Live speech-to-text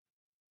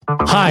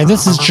Hi,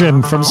 this is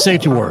Jim from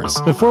Safety Wars.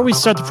 Before we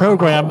start the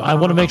program, I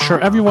want to make sure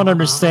everyone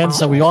understands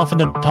that we often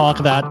talk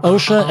about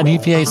OSHA and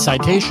EPA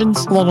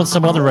citations, along with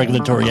some other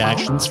regulatory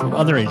actions from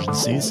other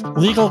agencies,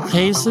 legal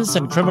cases,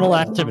 and criminal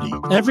activity.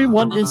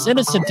 Everyone is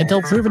innocent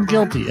until proven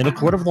guilty in a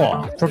court of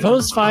law.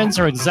 Proposed fines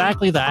are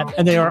exactly that,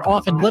 and they are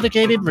often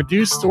litigated,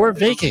 reduced, or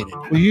vacated.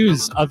 We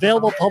use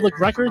available public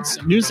records,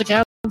 news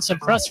accounts,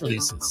 and press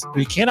releases.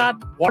 We cannot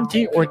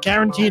warranty or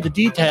guarantee the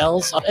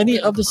details of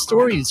any of the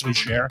stories we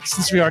share,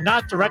 since we are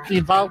not directly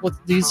involved with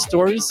these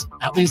stories,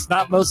 at least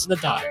not most of the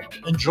time.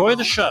 Enjoy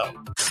the show.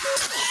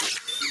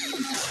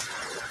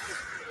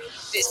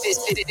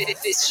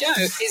 This show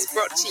is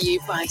brought to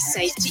you by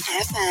Safety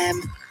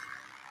FM.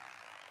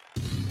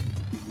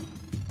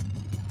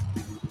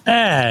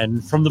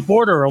 And from the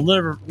border of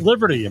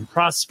liberty and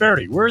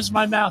prosperity, where's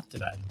my mouth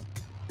today?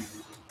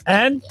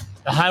 And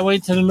the highway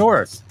to the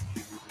north.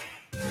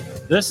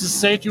 This is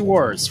Safety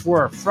Wars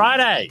for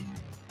Friday.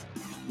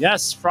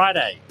 Yes,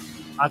 Friday,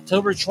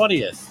 October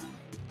 20th,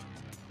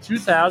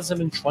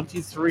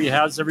 2023.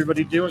 How's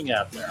everybody doing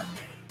out there?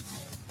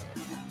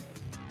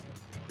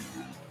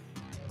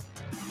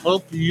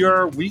 Hope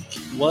your week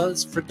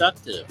was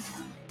productive.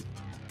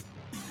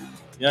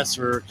 Yes,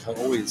 we're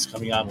always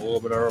coming on a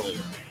little bit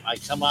earlier. I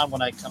come on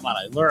when I come on.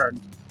 I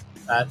learned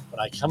that when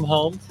I come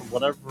home from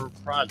whatever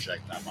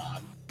project I'm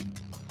on,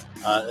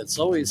 it's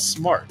always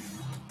smart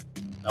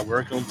that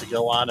we're going to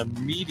go on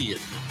immediately.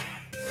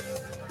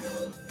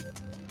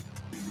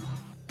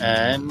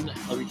 And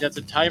let me get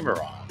the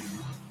timer on.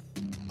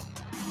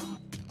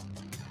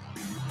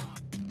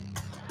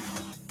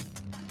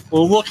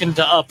 We're looking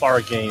to up our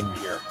game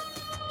here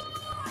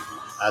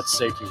at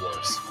Safety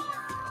Wars.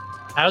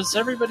 How's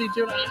everybody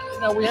doing?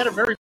 We had a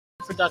very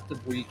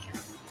productive week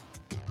here.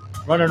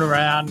 Running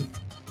around,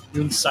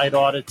 doing site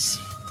audits,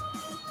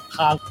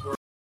 concourse,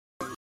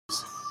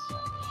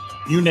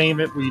 you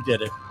name it, we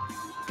did it.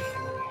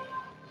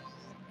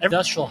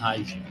 Industrial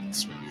hygiene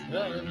this week.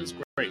 It was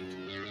great.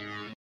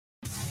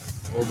 A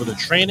little bit of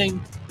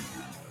training.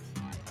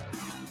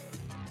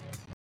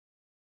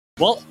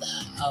 Well,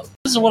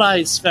 this is what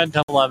I spent a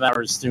couple of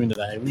hours doing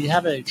today. We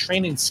have a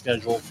training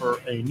schedule for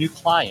a new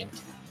client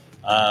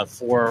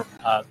for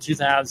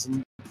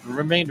the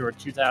remainder of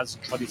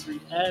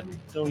 2023 and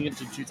going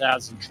into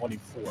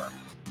 2024.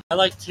 I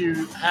like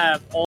to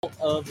have all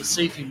of the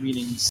safety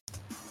meetings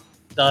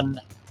done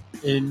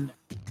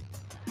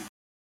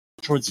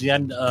towards the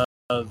end of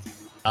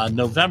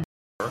November.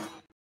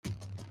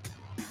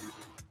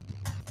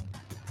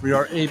 We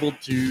are able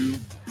to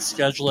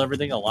schedule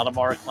everything. A lot of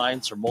our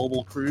clients are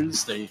mobile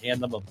crews. They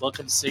hand them a book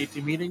of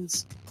safety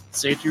meetings,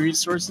 safety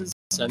resources,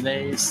 and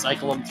they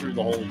cycle them through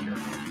the whole year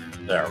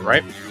there,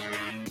 right?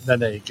 Then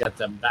they get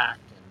them back,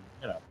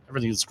 and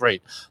everything is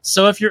great.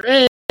 So if you're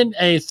in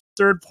a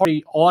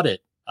third-party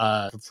audit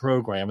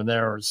program, and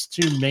there's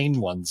two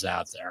main ones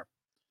out there.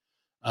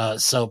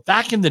 So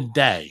back in the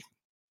day,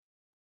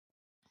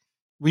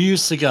 we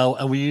used to go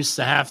and we used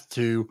to have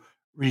to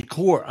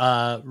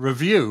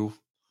review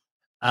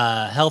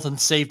health and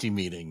safety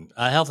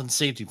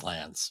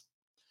plans,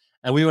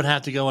 and we would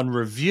have to go and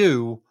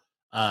review,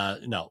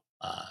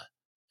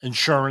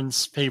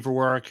 insurance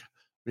paperwork.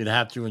 We'd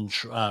have to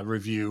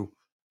review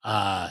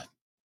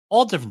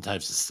all different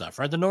types of stuff,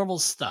 right? The normal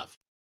stuff,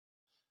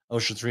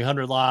 OSHA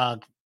 300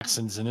 log,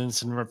 accidents and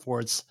incident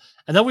reports,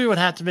 and then we would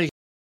have to make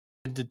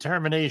a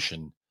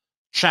determination,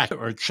 check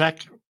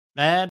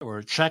bad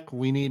or check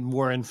we need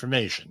more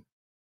information.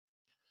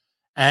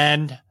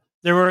 And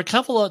there were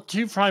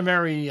two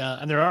primary,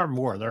 and there are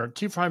more. There are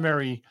two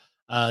primary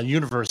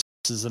universes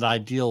that I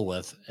deal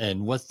with,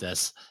 and with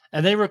this,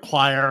 and they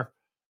require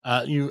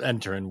you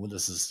enter in.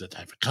 This is the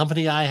type of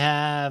company I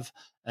have,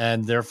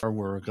 and therefore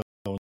we're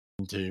going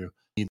to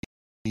need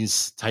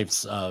these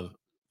types of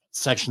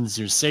sections.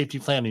 Your safety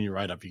plan, and you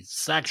write up each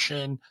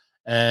section,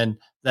 and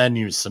then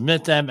you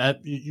submit them.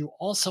 You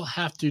also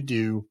have to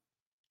do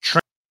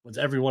training with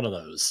every one of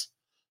those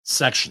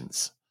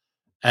sections,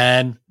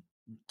 and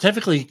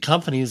typically,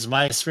 companies, in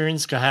my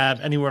experience, could have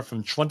anywhere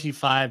from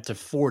 25 to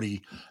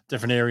 40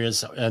 different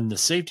areas in the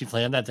safety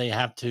plan that they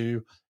have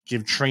to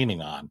give training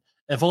on.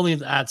 If only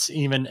that's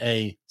even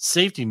a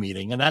safety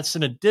meeting, and that's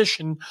in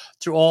addition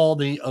to all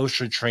the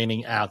OSHA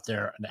training out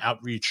there and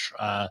outreach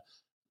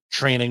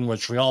training,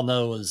 which we all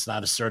know is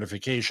not a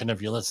certification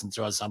if you listen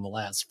to us on the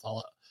last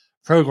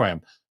program.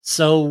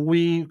 So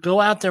we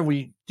go out there,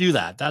 we do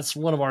that. That's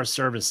one of our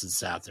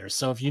services out there.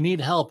 So if you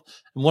need help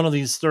in one of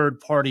these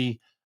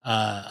third-party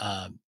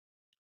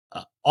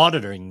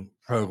auditing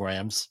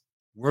programs,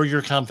 we're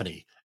your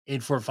company.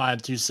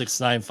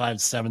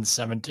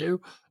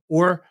 845-269-5772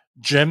 or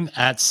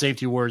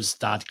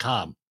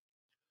jim@safetywars.com.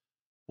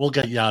 We'll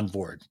get you on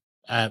board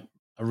at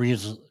a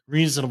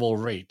reasonable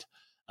rate.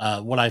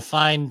 What I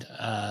find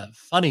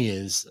funny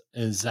is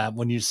that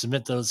when you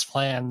submit those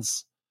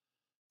plans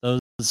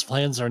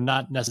are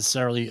not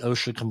necessarily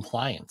OSHA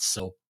compliant.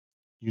 So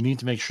you need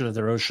to make sure that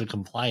they're OSHA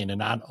compliant and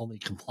not only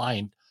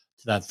compliant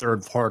to that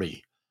third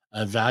party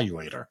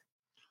evaluator.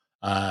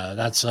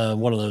 That's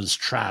one of those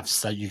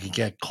traps that you can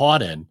get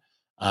caught in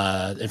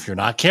if you're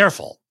not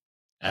careful.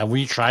 And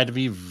we try to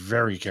be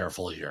very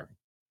careful here.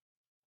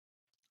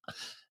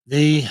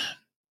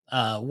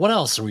 What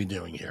else are we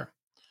doing here?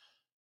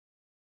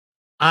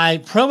 I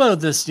promoted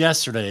this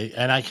yesterday,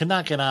 and I could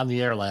not get on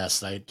the air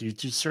last night due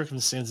to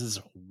circumstances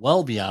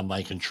well beyond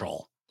my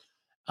control.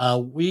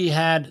 We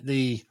had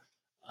the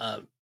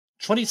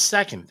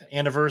 22nd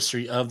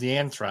anniversary of the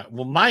Anthrax,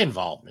 well, my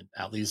involvement,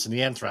 at least, in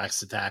the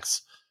Anthrax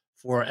attacks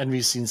for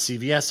NBC and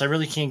CBS. I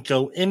really can't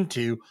go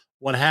into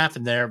what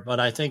happened there, but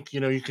I think,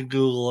 you can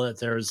Google it.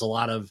 There's a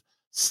lot of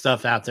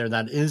stuff out there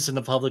that is in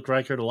the public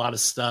record, a lot of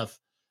stuff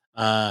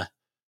that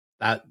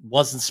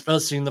wasn't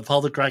supposed to be in the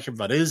public record,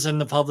 but is in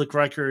the public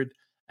record,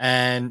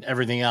 and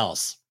everything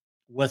else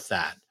with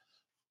that.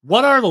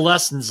 What are the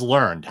lessons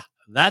learned?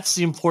 That's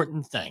the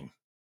important thing.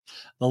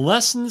 The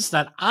lessons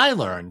that I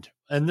learned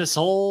in this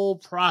whole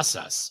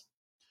process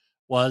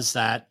was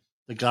that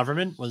the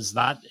government was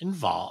not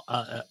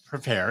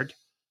prepared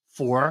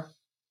for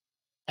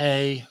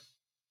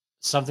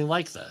something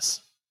like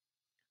this,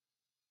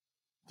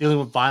 dealing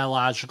with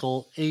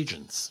biological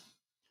agents.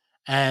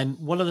 And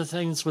one of the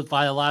things with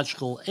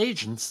biological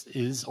agents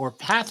or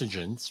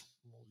pathogens,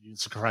 we'll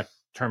use the correct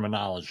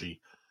terminology,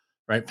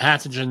 right?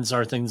 Pathogens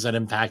are things that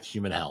impact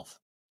human health,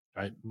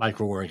 right?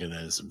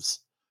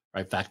 Microorganisms,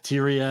 right?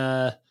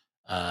 Bacteria,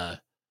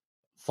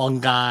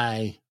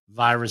 fungi,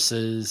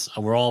 viruses.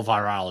 We're all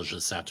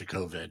virologists after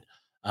COVID.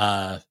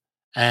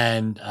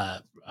 And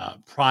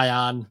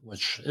prion,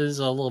 which is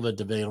a little bit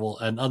debatable,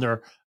 and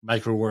other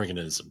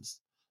microorganisms.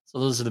 So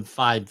those are the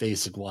 5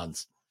 basic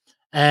ones.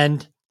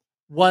 And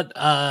what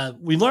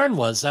we learned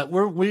was that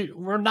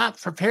we're not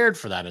prepared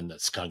for that in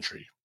this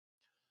country.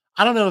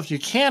 I don't know if you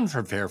can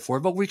prepare for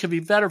it, but we could be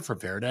better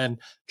prepared. And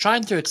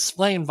trying to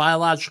explain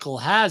biological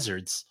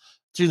hazards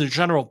to the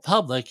general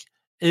public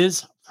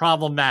is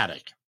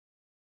problematic.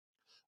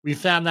 We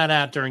found that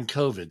out during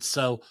COVID.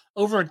 So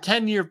over a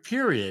 10-year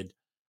period,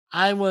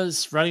 I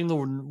was running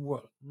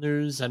the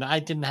news, and I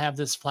didn't have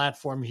this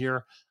platform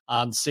here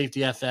on Safety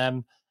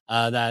FM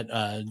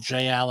that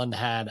Jay Allen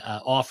had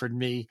offered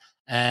me.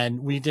 And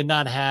we did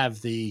not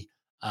have the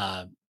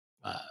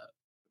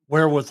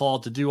wherewithal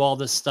to do all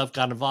this stuff,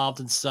 got involved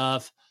in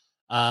stuff.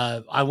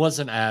 I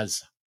wasn't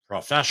as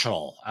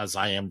professional as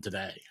I am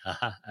today.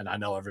 And I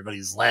know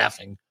everybody's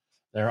laughing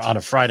there on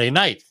a Friday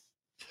night.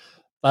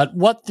 But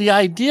what the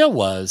idea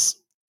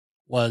was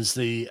we're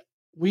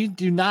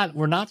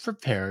not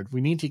prepared.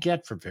 We need to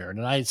get prepared.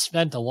 And I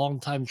spent a long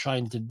time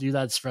trying to do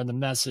that, spread the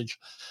message.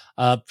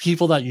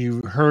 People that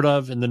you heard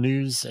of in the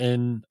news,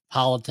 in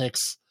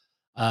politics.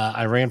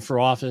 I ran for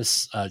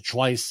office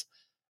twice.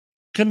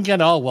 Couldn't get,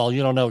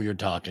 you don't know what you're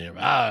talking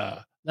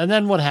about. And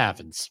then what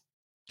happens?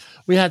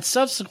 We had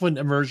subsequent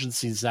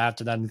emergencies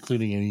after that,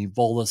 including an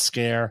Ebola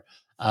scare,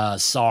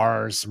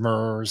 SARS,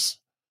 MERS,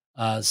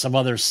 some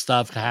other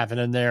stuff happened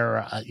in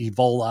there,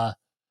 Ebola.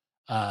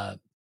 And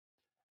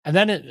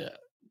then in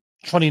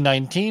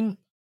 2019,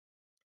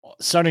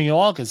 starting in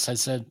August, I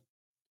said,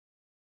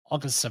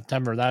 August,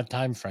 September, that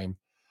time frame,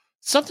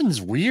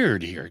 something's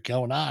weird here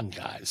going on,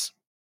 guys.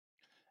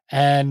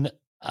 And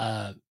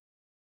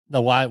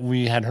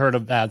we had heard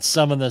about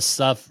some of this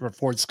stuff,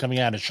 reports coming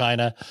out of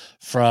China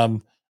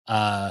from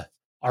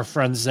our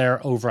friends there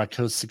over at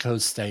Coast to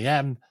Coast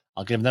AM.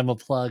 I'll give them a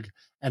plug,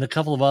 and a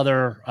couple of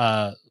other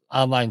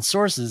online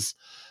sources,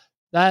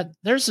 that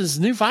there's this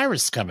new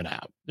virus coming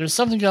out. There's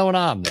something going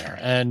on there.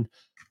 And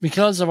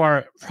because of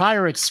our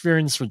prior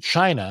experience with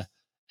China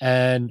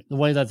and the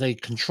way that they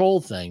control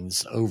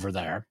things over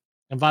there,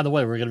 and by the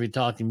way, we're going to be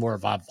talking more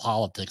about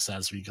politics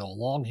as we go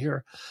along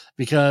here,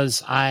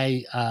 because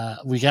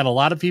we got a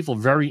lot of people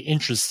very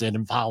interested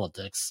in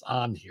politics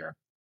on here.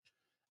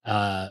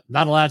 Not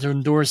allowed to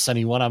endorse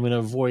anyone. I'm going to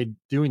avoid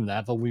doing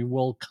that, but we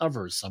will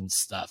cover some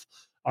stuff.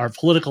 Our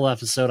political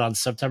episode on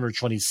September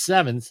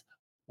 27th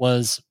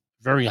was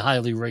very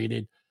highly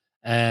rated,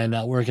 and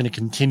we're going to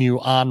continue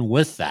on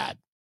with that.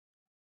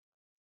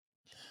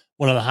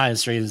 One of the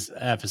highest rated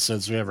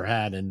episodes we ever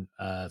had in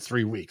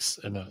 3 weeks,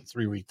 in a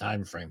 3-week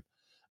time frame.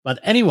 But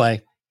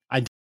anyway,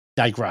 I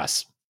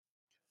digress.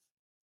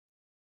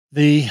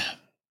 I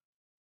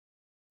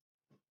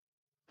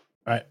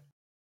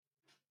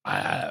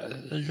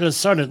just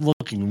started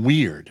looking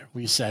weird.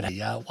 We said, hey,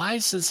 why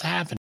is this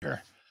happening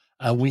here?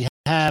 We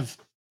have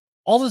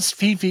all this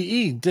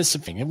PPE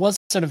dissipating. It wasn't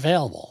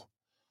available.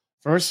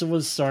 First, it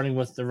was starting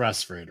with the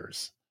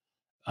respirators,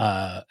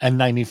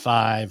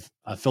 N95,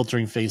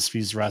 filtering face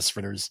piece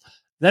respirators.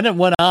 Then it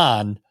went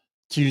on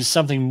to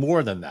something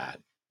more than that.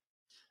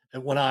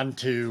 It went on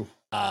to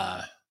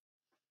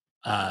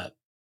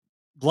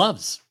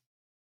gloves,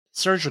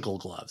 surgical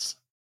gloves,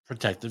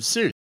 protective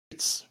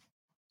suits.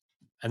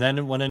 And then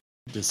it went into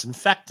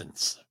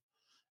disinfectants.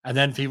 And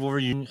then people were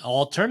using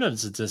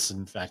alternatives to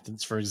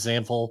disinfectants. For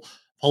example,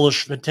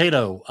 Polish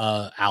potato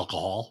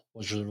alcohol,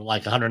 which was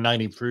like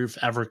 190 proof.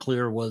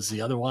 Everclear was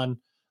the other one,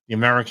 the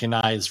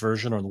Americanized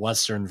version or the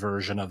Western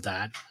version of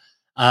that.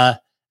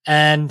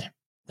 And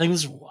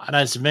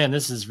I said, man,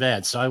 this is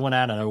bad. So I went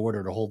out and I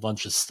ordered a whole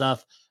bunch of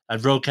stuff. I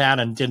broke out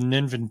and did an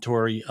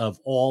inventory of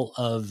all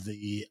of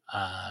the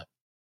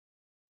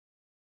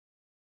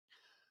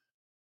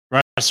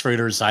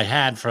respirators I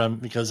had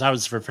because I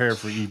was prepared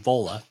for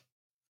Ebola.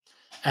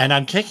 And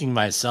I'm kicking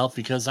myself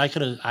because I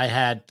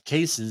had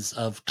cases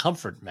of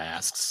comfort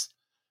masks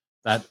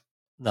that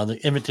the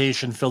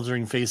imitation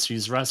filtering face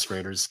fuse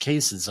respirators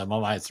cases.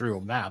 I threw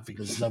them out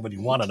because nobody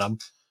wanted them.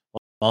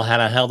 Well, had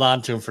I held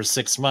on to them for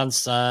 6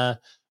 months,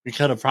 we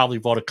could have probably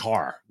bought a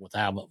car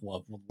without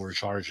what we're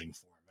charging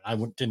for them. I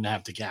didn't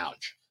have to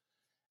gouge.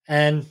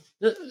 And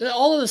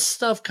all of this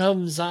stuff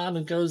comes on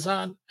and goes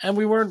on, and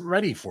we weren't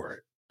ready for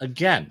it.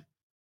 Again,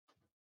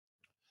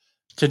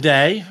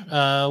 today,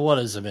 what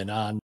has it been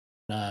on?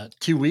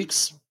 2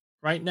 weeks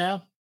right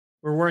now.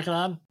 We're working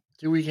on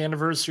 2-week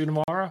anniversary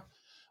tomorrow.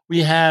 We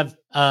have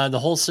the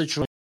whole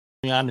situation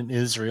going on in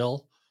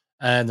Israel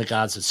and the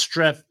Gaza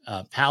Strip,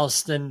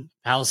 Palestine.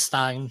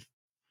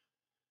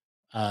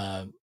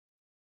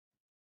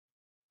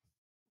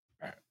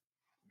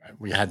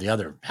 We had the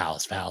other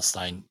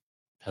Palestine,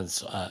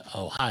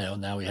 Ohio.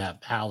 Now we have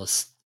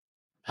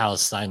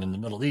Palestine in the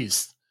Middle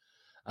East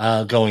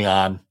going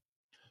on.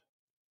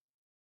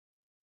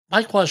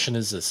 My question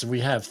is this: we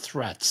have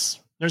threats.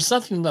 There's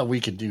nothing that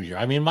we could do here.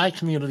 I mean, my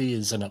community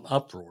is in an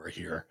uproar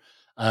here.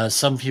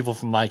 Some people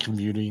from my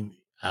community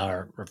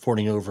are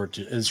reporting over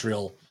to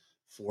Israel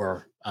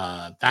for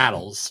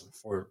battles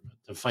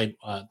to fight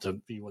to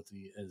be with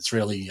the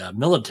Israeli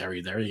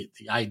military there,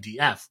 the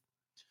IDF.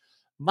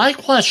 My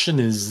question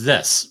is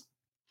this: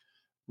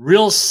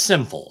 real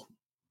simple.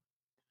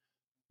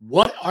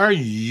 What are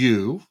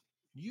you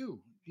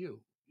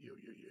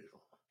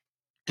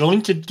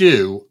going to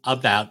do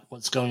about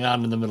what's going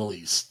on in the Middle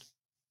East?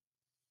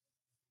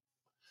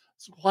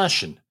 It's a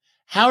question.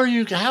 How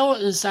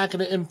is that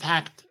going to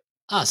impact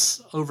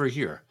us over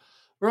here?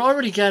 We're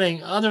already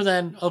getting, other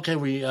than, okay,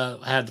 we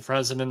had the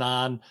president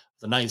on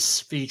the nice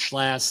speech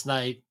last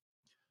night,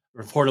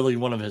 reportedly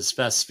one of his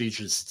best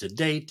speeches to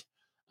date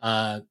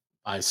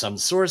by some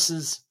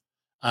sources,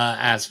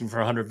 asking for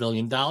 $100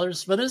 billion.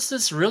 But is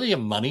this really a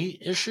money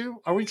issue?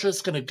 Are we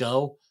just going to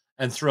go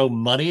and throw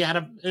money at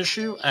an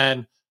issue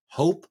and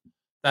hope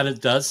that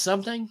it does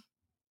something?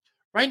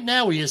 Right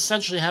now, we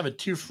essentially have a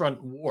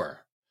two-front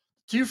war.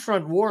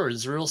 Two-front war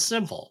is real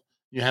simple.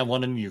 You have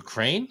one in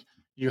Ukraine.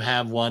 You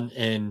have one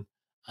in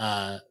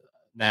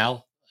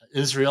now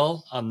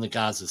Israel on the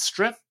Gaza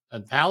Strip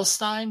and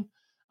Palestine.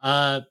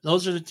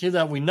 Those are the two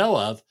that we know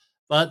of.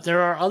 But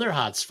there are other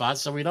hot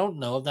spots that we don't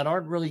know of that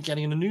aren't really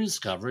getting the news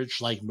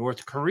coverage, like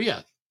North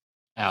Korea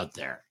out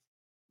there.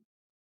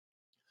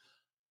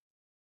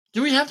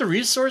 Do we have the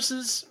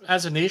resources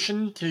as a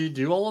nation to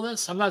do all of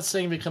this? I'm not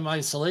saying become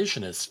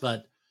isolationists,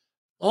 but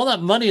all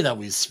that money that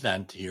we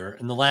spent here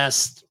in the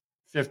last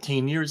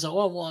 15 years,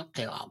 what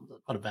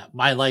about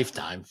my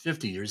lifetime,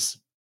 50 years,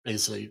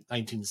 basically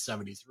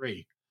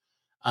 1973.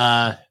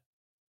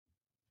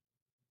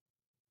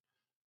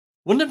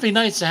 Wouldn't it be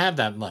nice to have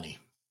that money?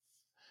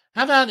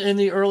 How about in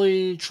the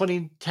early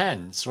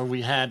 2010s when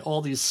we had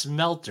all these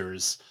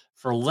smelters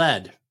for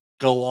lead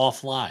go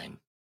offline?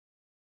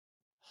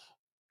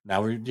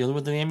 Now we're dealing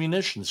with an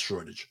ammunition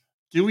shortage.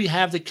 Do we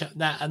have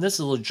and this is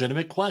a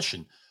legitimate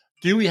question,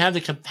 do we have the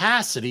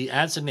capacity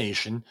as a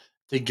nation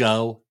to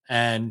go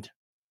and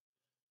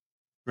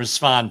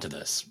respond to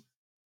this?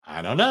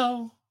 I don't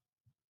know.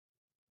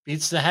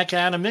 Beats the heck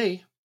out of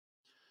me.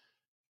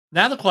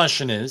 Now the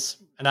question is,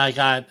 and I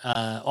got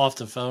off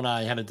the phone,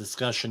 I had a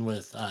discussion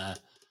with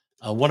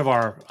one of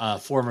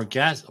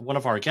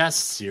our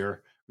guests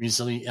here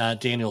recently,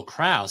 Daniel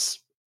Kraus.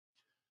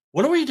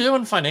 What are we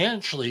doing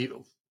financially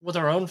with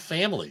our own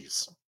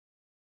families?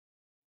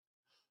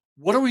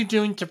 What are we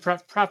doing to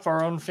prep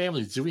our own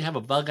families? Do we have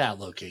a bug out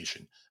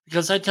location?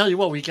 Because I tell you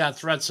what, we got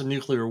threats of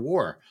nuclear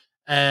war.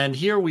 And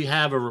here we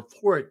have a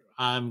report.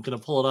 I'm going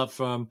to pull it up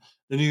from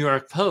the New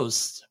York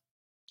Post,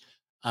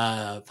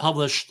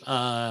 published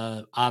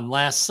on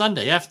last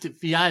Sunday.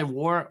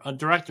 FBI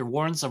director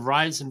warns of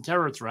rise in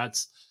terror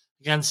threats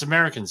against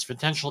Americans,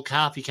 potential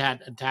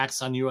copycat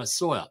attacks on U.S.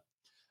 soil.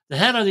 The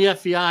head of the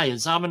FBI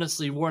is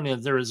ominously warning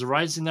that there is a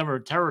rising number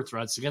of terror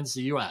threats against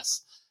the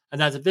U.S., and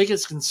that the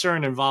biggest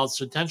concern involves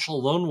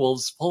potential lone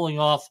wolves pulling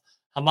off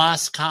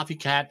Hamas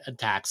copycat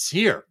attacks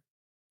here.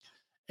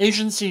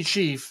 Agency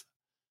Chief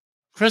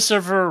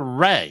Christopher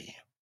Wray.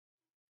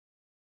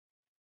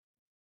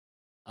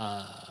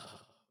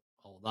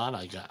 Hold on,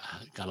 I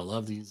gotta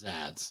love these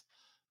ads.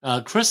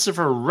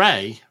 Christopher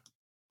Wray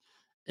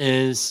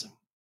is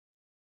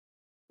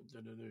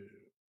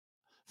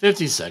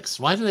 56.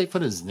 Why do they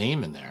put his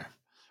name in there?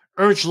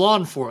 Urged law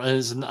enforcement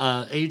as an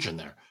agent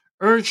there.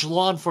 Urged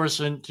law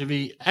enforcement to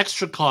be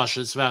extra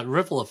cautious about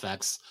ripple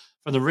effects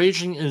from the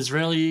raging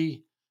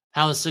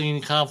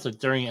Israeli-Palestinian conflict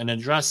during an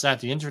address at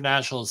the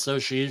International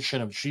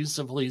Association of Chiefs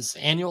of Police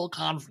annual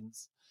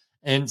conference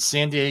in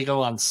San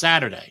Diego on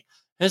Saturday.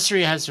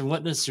 History has been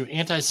witness to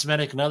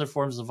anti-Semitic and other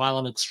forms of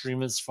violent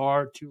extremism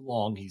far too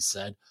long, he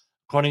said,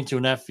 according to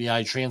an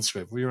FBI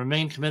transcript. We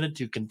remain committed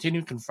to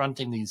continue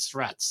confronting these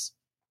threats.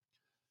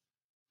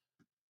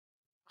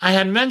 I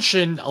had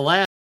mentioned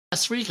last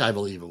last week, I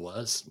believe it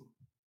was,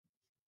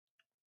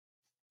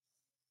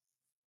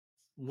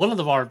 one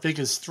of our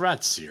biggest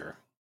threats here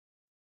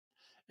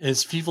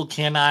is people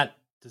cannot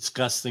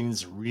discuss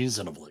things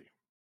reasonably.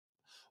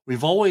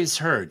 We've always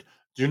heard,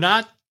 do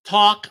not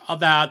talk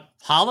about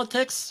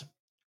politics,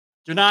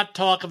 do not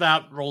talk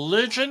about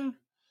religion,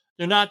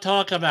 do not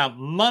talk about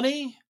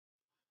money.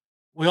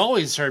 We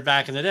always heard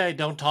back in the day,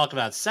 don't talk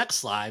about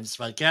sex lives,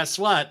 but guess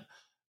what?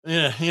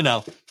 You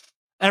know,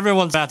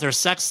 everyone's got their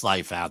sex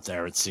life out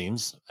there, it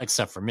seems,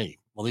 except for me.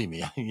 Believe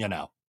me,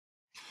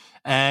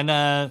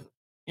 And,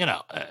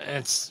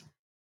 it's,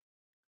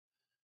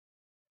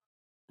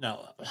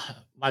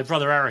 my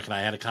brother Eric and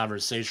I had a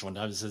conversation one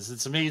time. He says,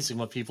 it's amazing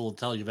what people will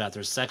tell you about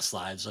their sex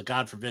lives. So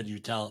God forbid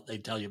they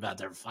tell you about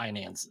their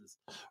finances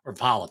or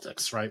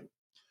politics, right?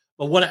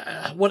 But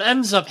what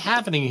ends up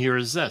happening here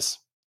is this.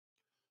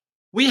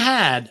 We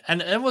had,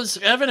 and it was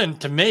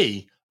evident to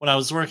me when I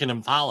was working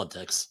in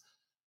politics,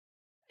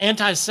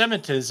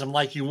 anti-Semitism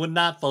like you would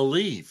not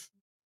believe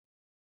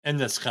in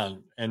this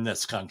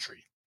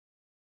country.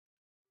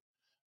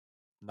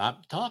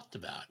 Not talked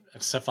about,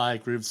 except by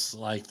groups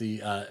like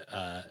the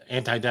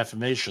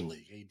Anti-Defamation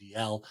League,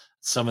 ADL,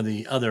 some of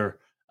the other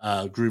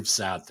groups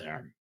out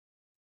there.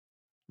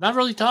 Not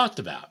really talked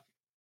about.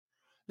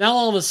 Now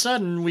all of a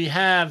sudden we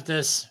have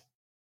this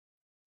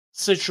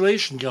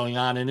situation going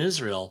on in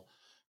Israel.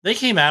 They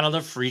came out of the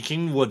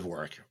freaking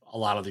woodwork, a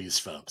lot of these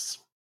folks.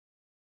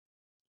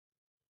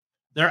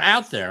 They're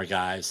out there,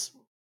 guys.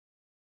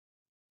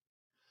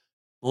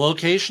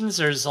 Locations,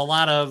 there's a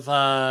lot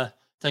of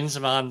things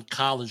on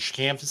college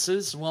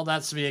campuses. Well,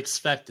 that's to be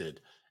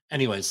expected.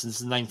 Anyway, since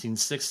the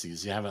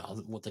 1960s, you have it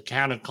with the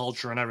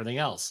counterculture and everything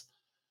else.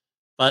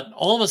 But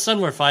all of a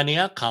sudden, we're finding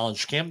out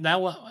college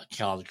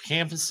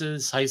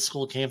campuses, high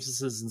school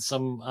campuses, in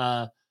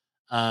some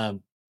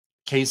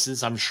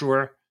cases, I'm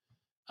sure,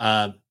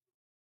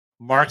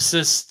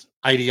 Marxist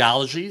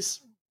ideologies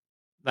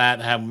that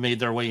have made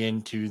their way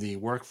into the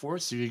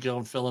workforce. You could go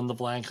and fill in the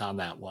blank on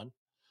that one.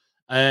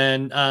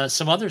 And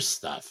some other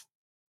stuff.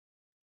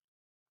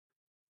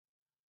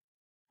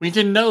 We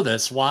didn't know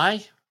this.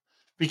 Why?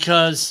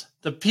 Because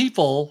the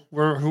people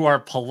who are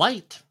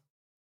polite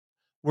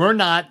were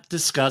not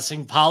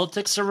discussing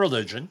politics or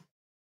religion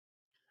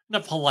in a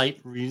polite,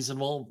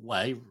 reasonable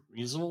way,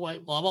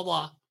 blah, blah,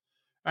 blah.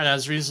 Right,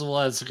 as reasonable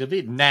as it could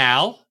be.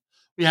 Now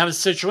we have a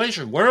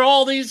situation. Where do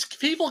all these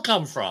people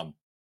come from?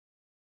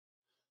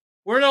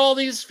 Where do all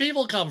these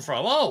people come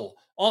from?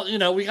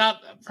 We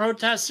got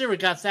protests here. We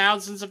got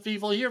thousands of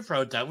people here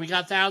protesting. We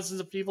got thousands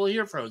of people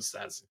here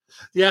protesting.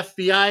 The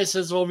FBI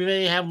says, well, we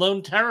may have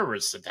lone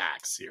terrorist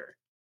attacks here.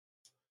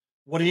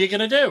 What are you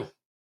going to do?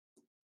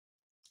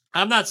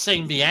 I'm not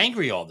saying be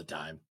angry all the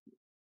time.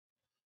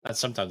 That's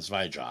sometimes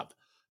my job.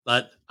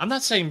 But I'm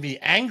not saying be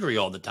angry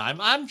all the time.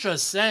 I'm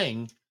just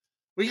saying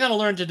we got to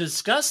learn to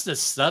discuss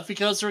this stuff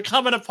because we're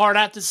coming apart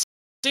at the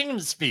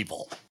seams,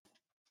 people.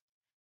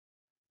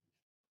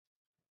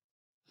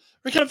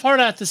 We're coming apart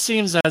at the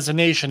seams as a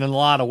nation in a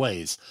lot of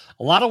ways.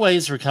 A lot of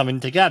ways we're coming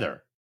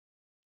together.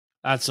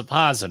 That's a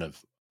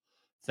positive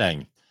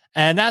thing.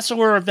 And that's what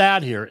we're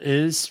about here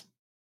is,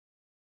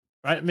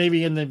 right,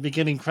 maybe in the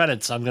beginning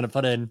credits, I'm going to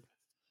put in,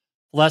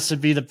 blessed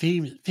be the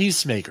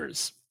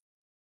peacemakers.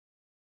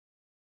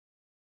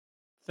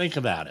 Think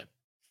about it.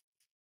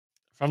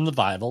 From the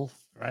Bible,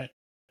 right?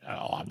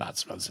 Oh, I'm not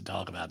supposed to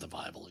talk about the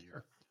Bible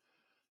here.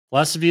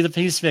 Blessed be the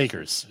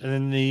peacemakers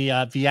in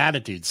the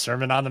Beatitudes,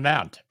 Sermon on the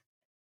Mount.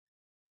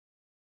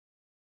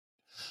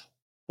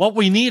 What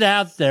we need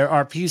out there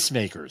are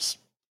peacemakers.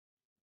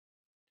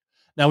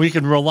 Now we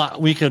could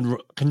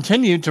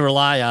continue to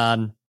rely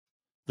on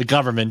the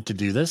government to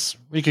do this.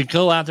 We could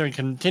go out there and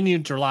continue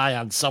to rely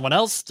on someone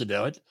else to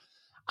do it.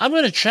 I'm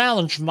going to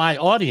challenge my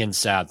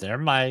audience out there,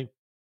 my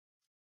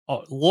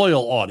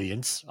loyal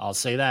audience. I'll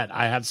say that.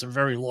 I have some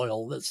very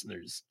loyal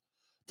listeners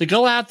to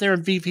go out there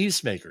and be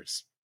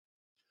peacemakers.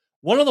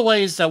 One of the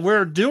ways that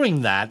we're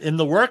doing that in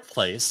the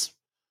workplace,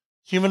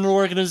 human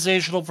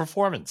organizational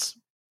performance,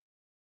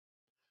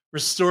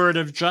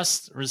 restorative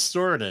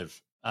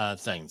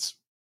things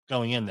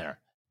going in there.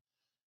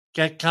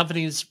 Get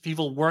companies,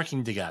 people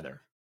working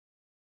together,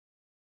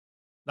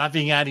 not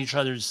being at each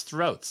other's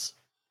throats.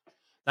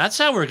 That's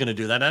how we're going to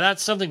do that. And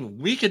that's something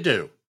we could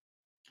do.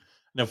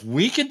 And if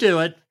we could do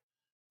it,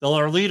 then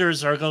our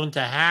leaders are going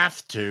to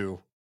have to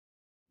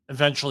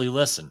eventually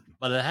listen.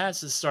 But it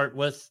has to start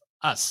with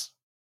us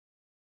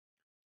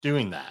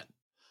doing that.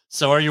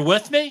 So are you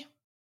with me?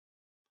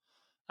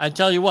 I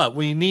tell you what,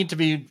 we need to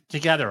be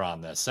together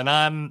on this. And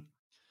I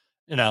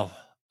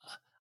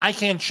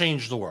can't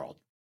change the world,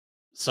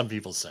 some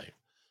people say.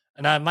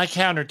 And my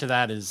counter to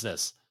that is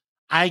this.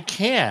 I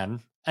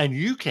can, and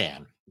you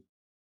can,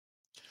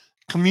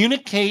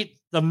 communicate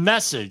the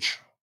message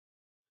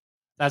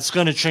that's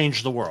going to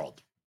change the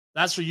world.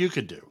 That's what you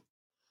could do.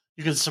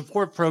 You can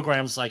support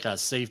programs like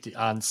Safety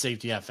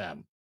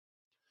FM.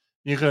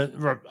 You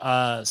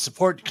could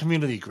support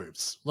community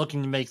groups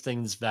looking to make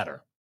things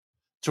better,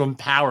 to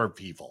empower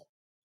people,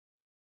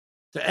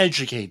 to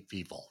educate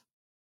people,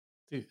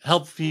 to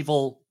help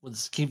people,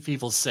 keep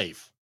people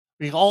safe.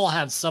 We all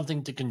have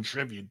something to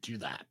contribute to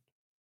that.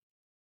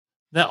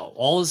 No,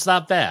 all is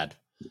not bad.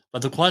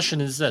 But the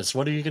question is this: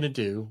 what are you going to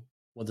do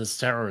with this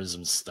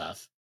terrorism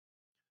stuff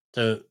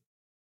to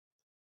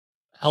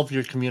help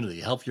your community,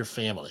 help your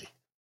family,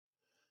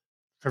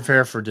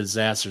 prepare for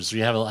disasters? We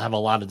have a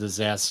lot of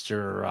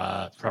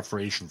disaster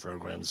preparation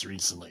programs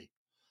recently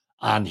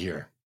on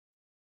here.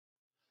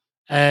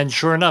 And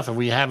sure enough, if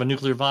we have a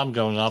nuclear bomb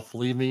going off,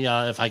 believe me,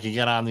 if I can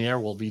get on the air,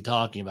 we'll be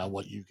talking about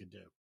what you can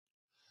do.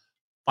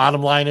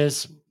 Bottom line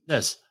is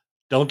this: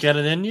 don't get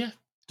it in you,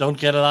 don't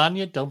get it on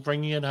you, don't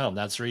bring it home.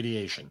 That's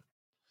radiation.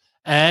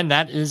 And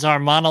that is our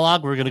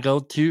monologue. We're going to go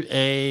to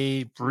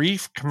a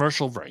brief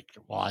commercial break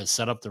while I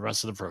set up the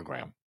rest of the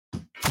program.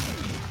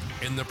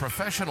 In the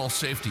professional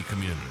safety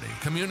community,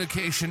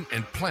 communication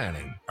and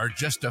planning are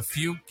just a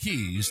few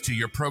keys to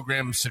your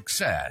program's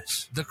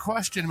success. The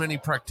question many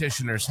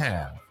practitioners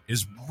have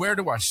is, where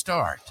do I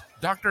start?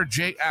 Dr.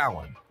 Jay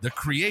Allen, the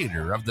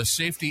creator of the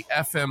Safety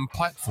FM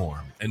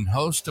platform and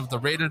host of the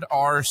Rated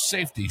R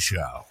Safety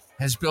Show,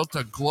 has built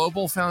a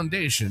global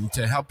foundation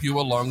to help you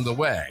along the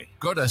way.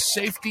 Go to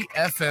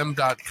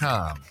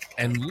safetyfm.com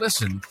and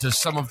listen to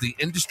some of the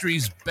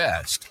industry's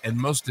best and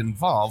most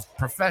involved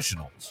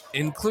professionals,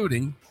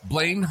 including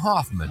Blaine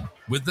Hoffman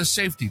with the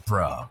Safety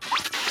Pro,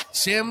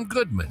 Sam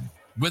Goodman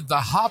with the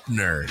Hop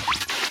Nerd,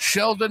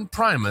 Sheldon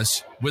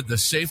Primus with the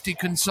Safety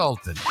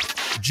Consultant,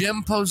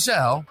 Jim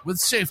Pozell with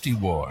Safety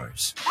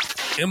Wars,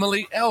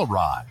 Emily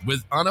Elrod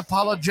with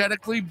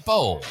Unapologetically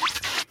Bold,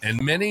 and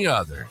many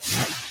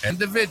others.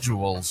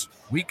 Individuals,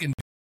 we can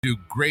do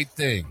great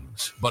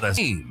things, but as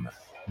a team,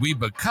 we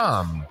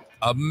become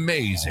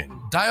amazing.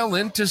 Dial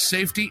into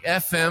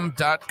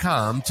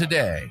safetyfm.com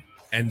today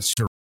and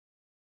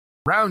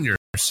surround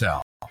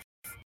yourself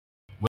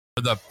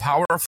with a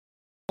powerful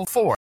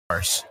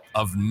force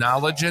of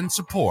knowledge and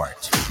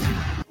support.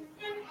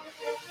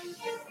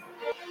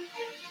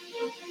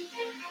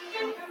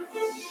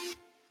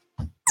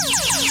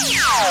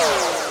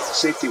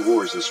 Safety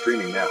Wars is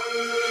streaming now.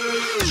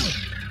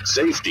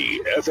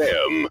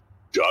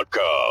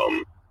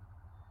 SafetyFM.com.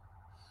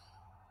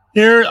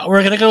 Here,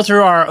 we're going to go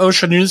through our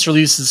OSHA news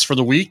releases for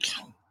the week.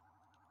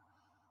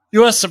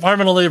 U.S.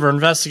 Department of Labor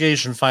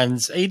investigation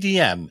finds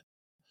ADM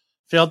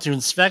failed to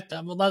inspect.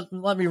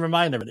 Let me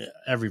remind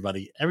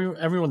everybody,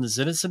 everyone is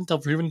innocent until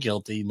proven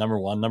guilty, number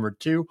one. Number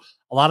two,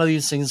 a lot of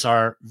these things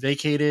are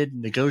vacated,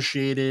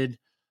 negotiated,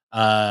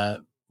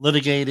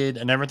 litigated,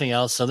 and everything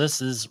else. So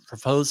this is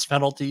proposed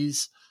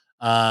penalties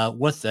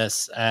with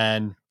this,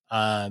 and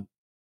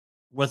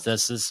with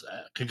this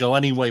could go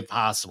any way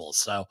possible.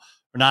 So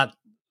we're not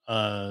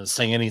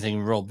saying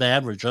anything real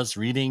bad. We're just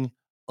reading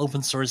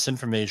open source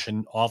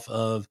information off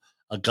of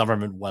a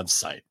government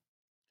website.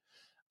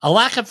 A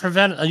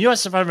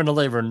U.S. Department of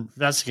Labor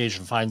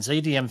investigation finds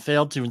ADM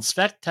failed to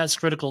inspect, test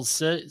critical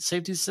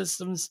safety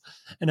systems.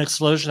 An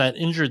explosion that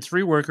injured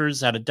 3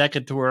 workers at a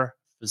Decatur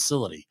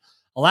facility.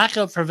 A lack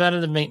of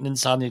preventative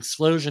maintenance on the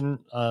explosion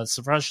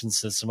suppression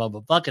system of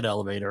a bucket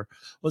elevator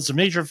was a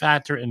major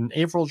factor in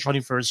April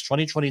 21st,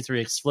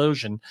 2023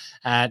 explosion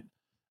at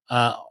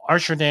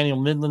Archer Daniel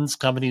Midland's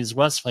company's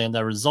West Plant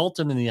that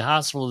resulted in the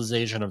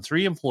hospitalization of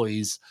 3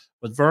 employees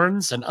with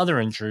burns and other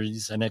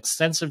injuries and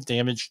extensive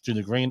damage to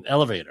the grain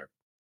elevator.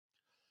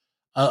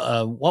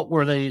 What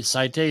were the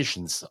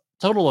citations?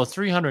 Total of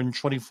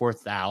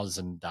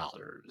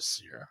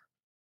 $324,000 here.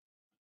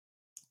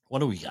 What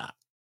do we got?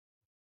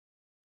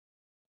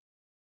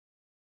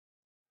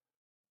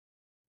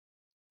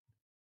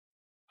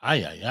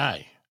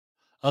 Aye.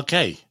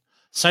 Okay.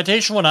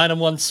 Citation 1, Item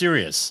 1,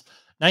 serious.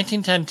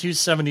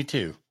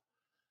 1910-272.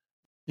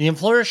 The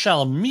employer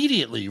shall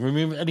immediately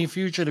remove any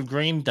fugitive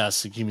grain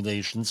dust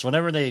accumulations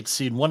whenever they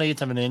exceed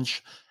 1/8 of an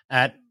inch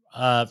at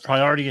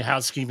priority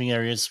housekeeping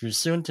areas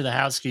pursuant to the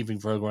housekeeping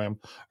program,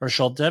 or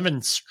shall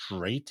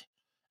demonstrate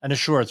and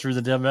assure through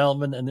the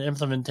development and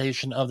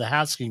implementation of the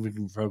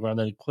housekeeping program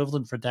that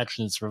equivalent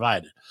protection is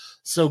provided.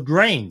 So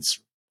grains,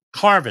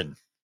 carbon,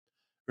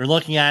 we're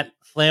looking at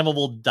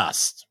flammable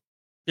dust.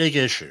 Big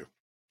issue.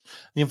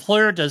 The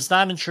employer does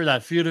not ensure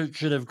that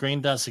fugitive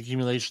grain dust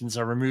accumulations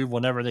are removed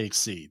whenever they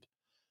exceed.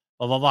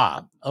 Blah, blah,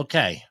 blah.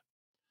 Okay.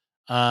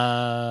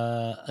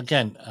 All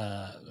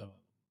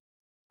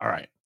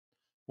right.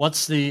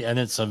 And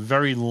it's a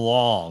very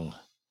long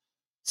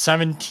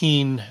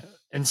 17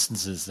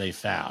 instances they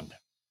found.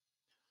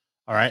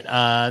 All right.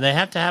 They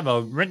have to have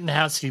a written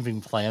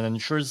housekeeping plan that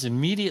ensures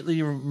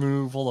immediately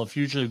removal of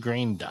fugitive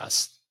grain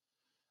dust.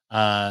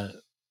 Right.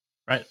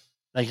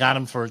 They got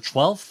them for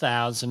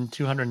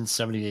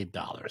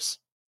 $12,278.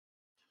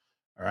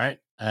 All right.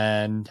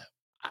 And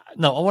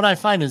no, what I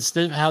find is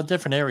how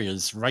different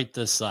areas write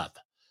this up.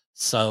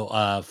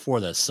 So for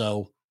this.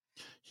 So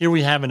here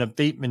we have an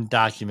abatement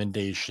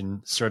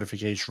documentation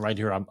certification right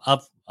here. I'm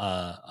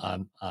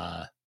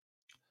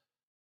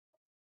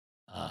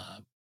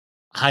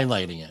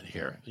highlighting it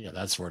here. Yeah,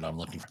 that's the word I'm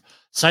looking for.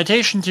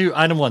 Citation 2,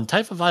 Item 1,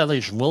 type of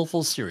violation,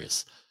 willful,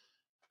 serious.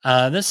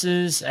 This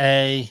is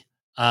a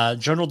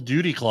general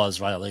duty clause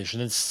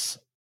violation. It's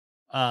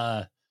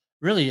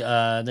really,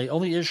 they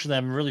only issue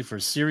them really for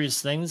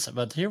serious things.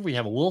 But here we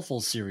have a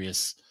willful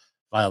serious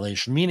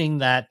violation, meaning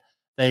that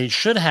they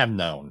should have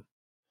known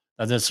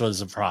that this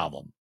was a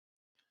problem.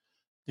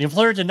 The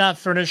employer did not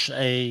furnish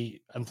a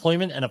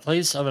employment and a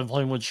place of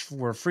employment which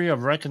were free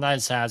of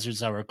recognized hazards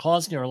that were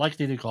causing or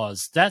likely to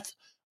cause death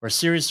or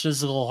serious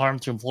physical harm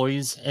to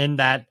employees, and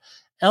that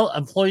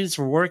employees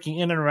were working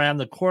in and around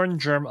the corn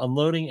germ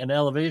unloading and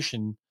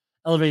elevating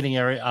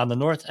area on the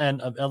north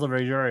end of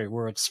elevator area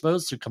were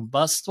exposed to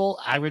combustible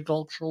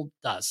agricultural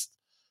dust,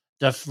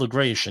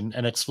 deflagration,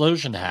 and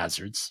explosion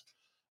hazards.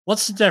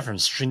 What's the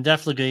difference between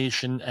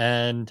deflagration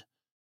and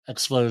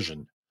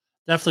explosion?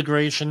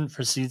 Deflagration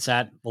proceeds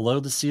at below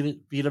the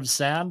speed of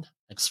sound.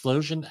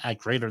 Explosion at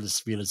greater the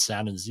speed of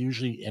sound is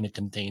usually in a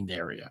contained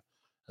area,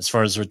 as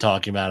far as we're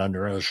talking about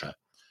under OSHA.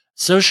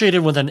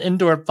 Associated with an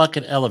indoor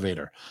bucket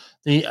elevator.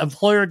 The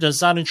employer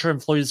does not ensure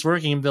employees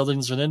working in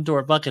buildings with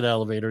indoor bucket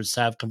elevators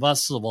have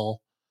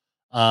combustible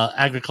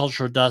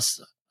agricultural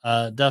dust,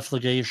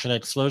 deflagration,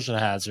 explosion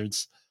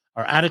hazards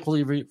are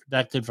adequately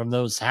protected from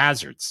those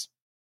hazards.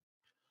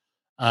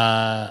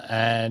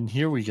 And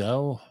here we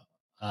go.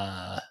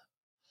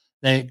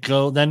 They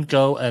then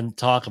go and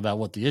talk about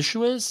what the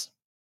issue is,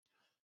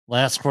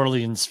 last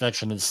quarterly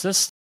inspection of the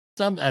system,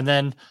 and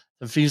then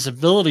the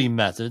feasibility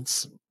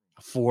methods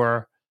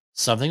for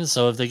something.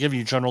 So if they give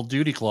you general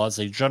duty clause,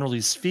 they generally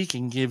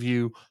speaking give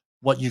you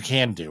what you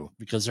can do,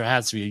 because there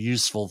has to be a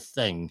useful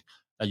thing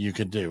that you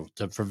could do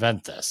to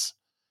prevent this.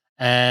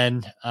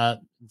 And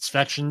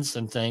inspections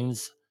and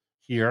things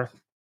here.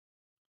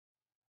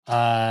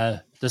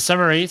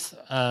 December 8th,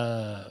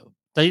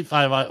 date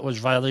which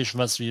violation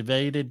must be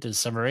evaded,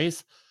 December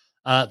 8th.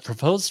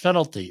 Proposed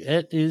penalty,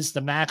 it is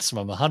the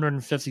maximum,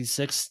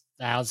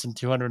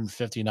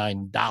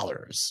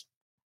 $156,259.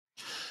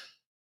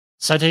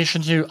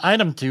 Citation to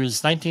item 2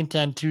 is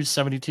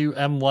 1910-272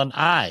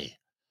 M1I.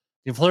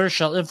 The employer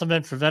shall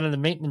implement preventative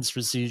maintenance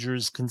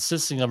procedures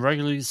consisting of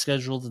regularly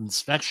scheduled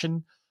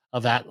inspection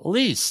of at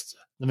least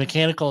the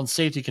mechanical and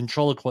safety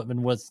control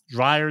equipment with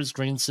dryers,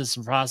 grain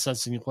system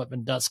processing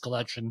equipment, dust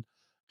collection,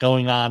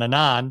 going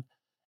on.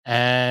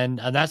 And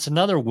that's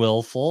another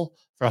willful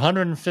for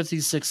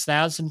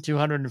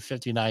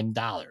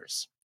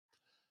 $156,259.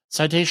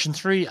 Citation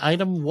 3,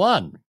 item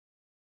 1.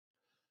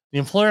 The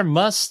employer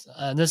must,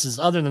 and this is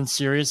other than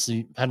serious,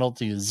 the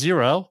penalty is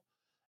 0,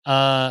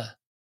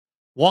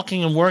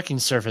 walking and working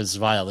surface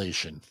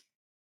violation,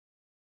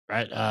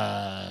 right?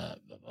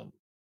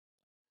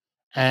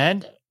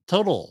 And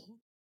total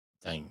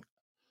thing,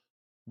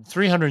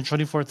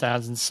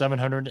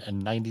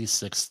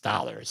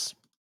 $324,796.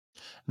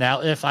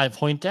 Now, if I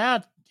point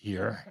out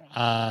here,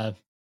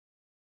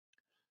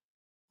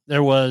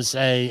 there was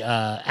a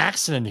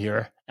accident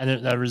here,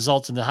 and that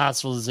resulted in the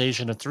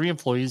hospitalization of 3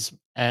 employees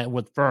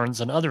with burns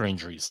and other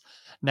injuries.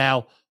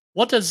 Now,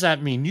 what does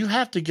that mean? You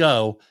have to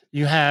go.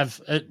 You have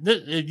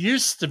it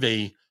used to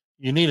be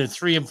you needed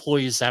 3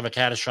 employees to have a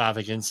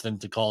catastrophic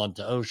incident to call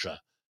into OSHA.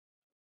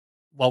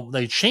 Well,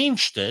 they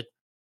changed it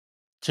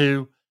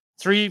to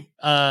 3,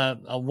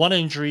 1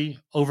 injury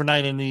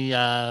overnight in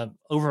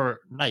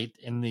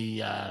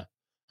the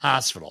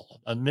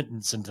hospital,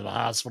 admittance into the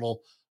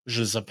hospital, which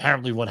is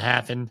apparently what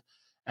happened.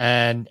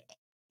 And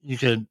you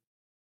could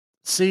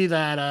see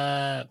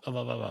that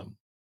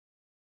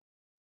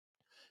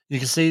you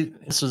can see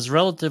this was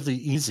relatively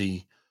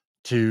easy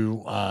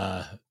to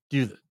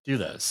do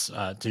this,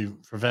 to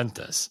prevent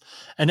this.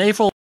 In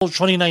April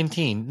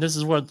 2019, this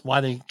is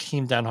why they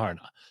came down hard.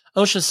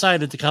 OSHA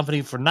cited the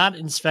company for not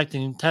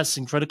inspecting and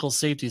testing critical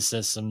safety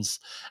systems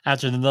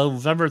after the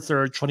November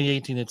 3rd,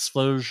 2018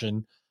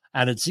 explosion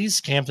at its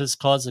East Campus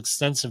caused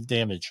extensive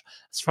damage.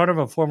 As part of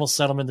a formal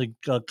settlement, the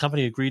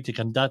company agreed to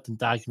conduct and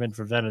document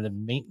preventative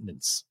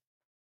maintenance.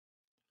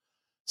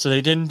 So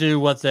they didn't do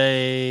what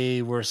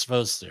they were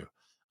supposed to.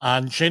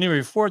 On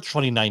January 4th,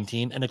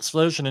 2019, an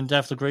explosion and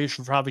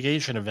deflagration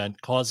propagation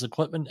event caused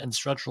equipment and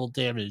structural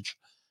damage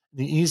in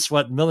the East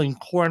Wet Milling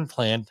Corn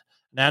Plant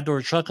and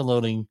outdoor truck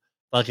unloading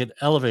bucket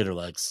elevator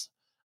legs.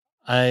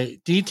 A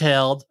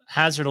detailed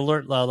hazard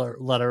alert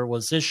letter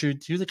was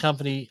issued to the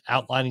company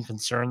outlining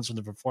concerns with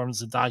the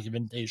performance and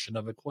documentation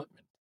of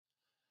equipment.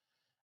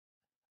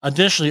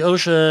 Additionally,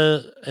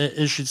 OSHA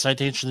issued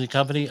citation to the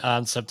company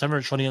on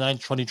September 29,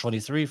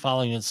 2023,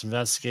 following its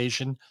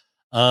investigation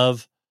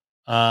of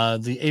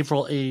the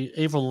April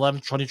 11,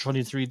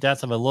 2023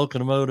 death of a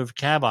locomotive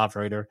cab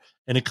operator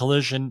in a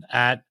collision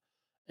at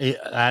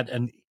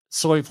an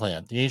soy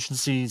plant. The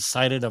agency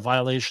cited a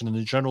violation of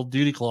the general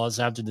duty clause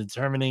after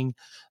determining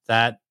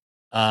that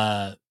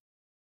the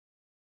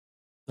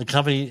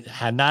company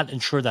had not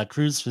ensured that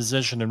crews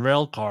positioned in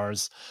rail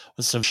cars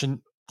with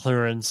sufficient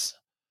clearance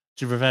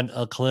to prevent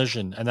a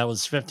collision, and that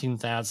was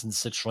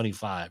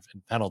 $15,625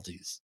 in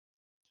penalties.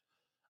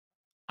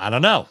 I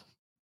don't know.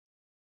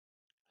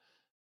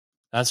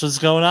 That's what's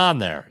going on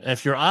there.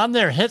 If you're on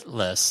their hit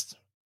list,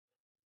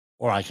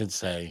 or I could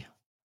say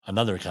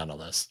another kind of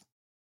list,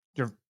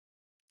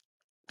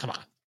 come on.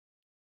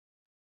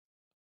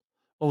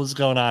 what was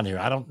going on here.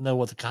 I don't know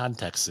what the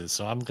context is,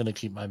 so I'm going to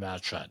keep my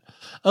mouth shut.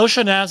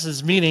 OSHA announced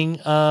its meeting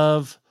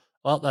of,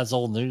 well, that's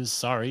old news.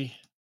 Sorry.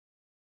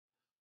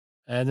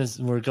 And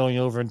we're going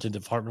over into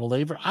Department of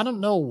Labor. I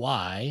don't know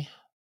why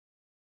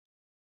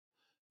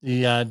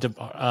the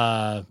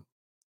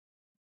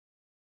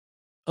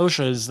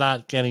OSHA is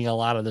not getting a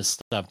lot of this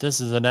stuff.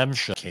 This is an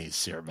MSHA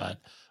case here, but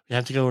we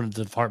have to go to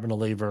the Department of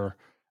Labor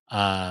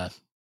webpage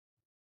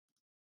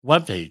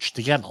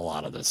to get a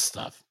lot of this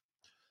stuff.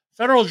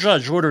 Federal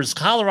judge orders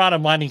Colorado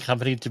mining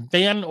company to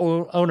ban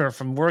owner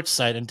from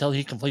worksite until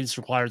he completes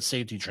required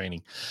safety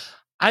training.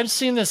 I've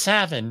seen this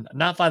happen,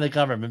 not by the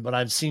government, but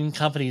I've seen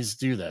companies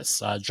do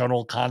this.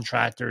 General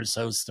contractors,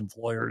 host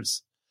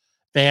employers,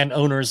 ban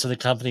owners of the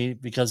company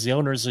because the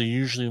owners are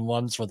usually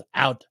ones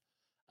without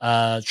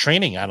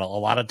training at a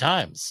lot of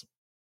times.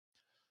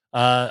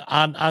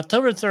 On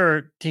October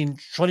 13,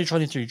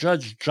 2023,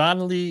 Judge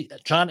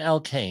John L.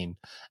 Kane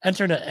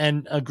entered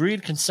an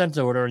agreed consent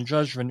order and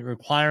judgment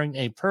requiring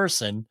a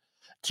person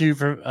to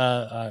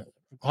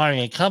requiring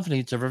a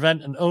company to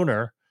prevent an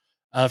owner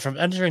from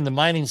entering the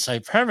mining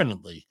site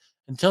permanently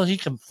until he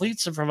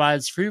completes and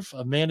provides proof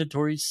of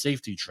mandatory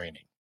safety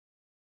training.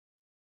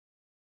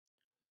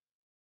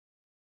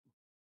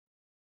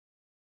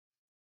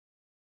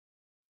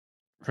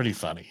 Pretty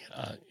funny,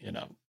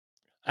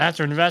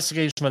 After an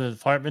investigation by the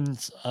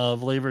Department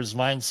of Labor's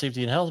Mine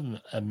Safety and Health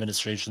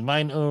Administration, the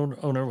mine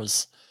owner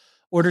was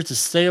ordered to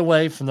stay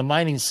away from the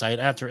mining site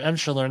after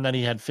MSHA learned that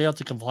he had failed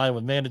to comply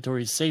with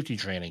mandatory safety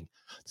training.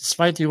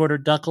 Despite the order,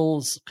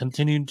 Duckles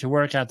continued to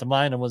work at the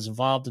mine and was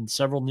involved in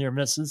several near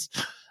misses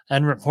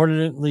and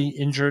reportedly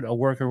injured a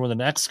worker with an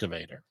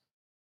excavator.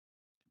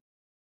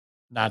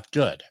 Not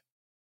good.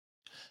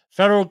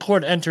 Federal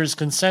court enters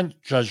consent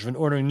judgment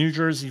ordering New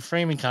Jersey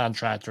framing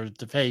contractor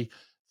to pay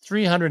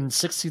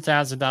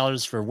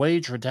 $360,000 for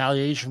wage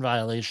retaliation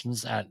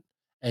violations at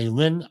a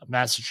Lynn,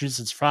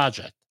 Massachusetts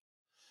project.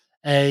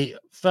 A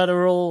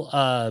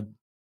federal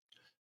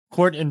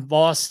court in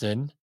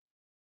Boston,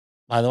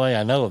 by the way,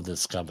 I know of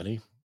this company.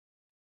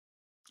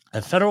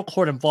 A federal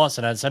court in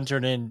Boston has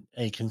entered in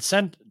a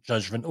consent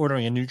judgment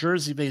ordering a New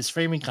Jersey-based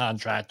framing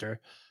contractor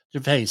to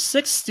pay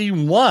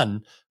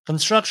 61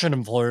 construction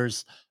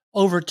employers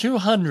over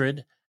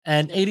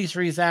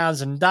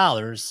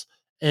 $283,000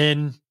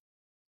 in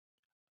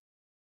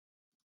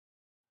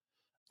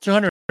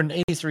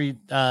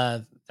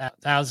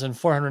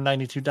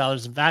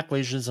 $283,492 in back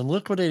wages and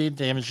liquidated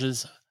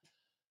damages,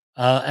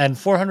 and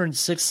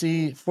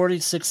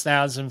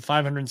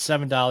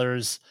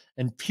 $46,507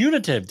 in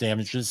punitive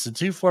damages to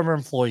two former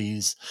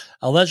employees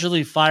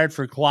allegedly fired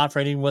for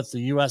cooperating with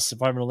the U.S.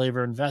 Department of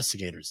Labor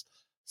investigators.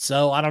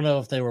 So I don't know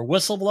if they were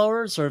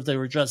whistleblowers or if they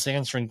were just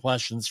answering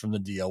questions from the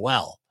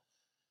DOL.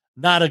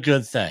 Not a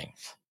good thing.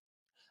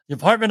 The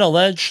department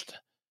alleged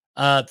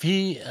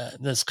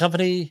this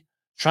company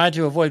tried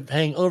to avoid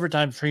paying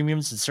overtime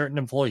premiums to certain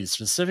employees.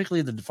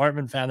 Specifically, the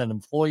department found that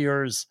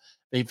employers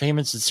made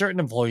payments to certain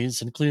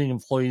employees, including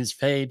employees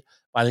paid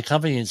by the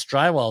company's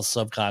drywall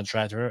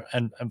subcontractor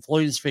and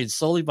employees paid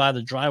solely by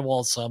the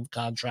drywall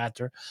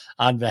subcontractor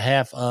on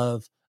behalf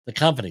of the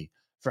company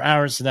for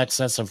hours in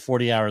excess of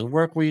 40 hours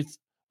work week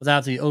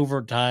without the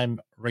overtime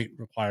rate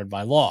required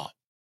by law.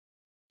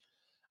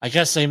 I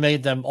guess they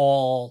made them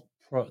all,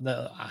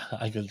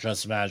 I could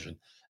just imagine,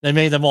 they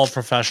made them all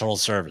professional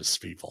service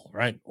people,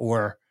 right?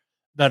 Or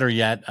better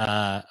yet,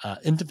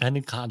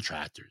 independent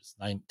contractors,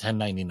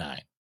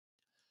 1099.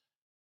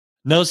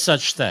 No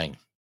such thing.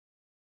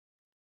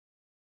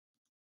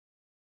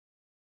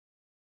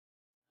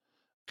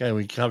 Okay,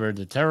 we covered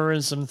the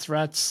terrorism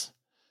threats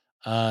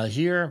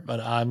here, but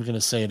I'm going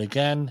to say it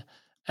again.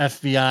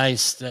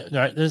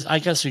 FBI, I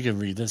guess you can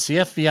read this. The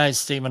FBI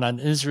statement on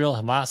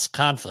Israel-Hamas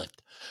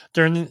conflict.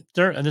 And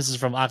this is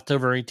from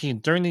October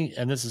 18th,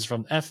 and this is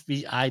from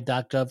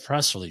FBI.gov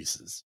press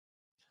releases.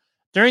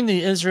 During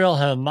the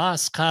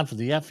Israel-Hamas conflict,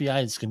 the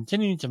FBI is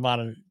continuing to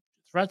monitor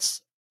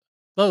threats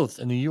both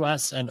in the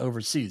U.S. and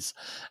overseas.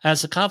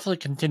 As the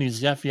conflict continues,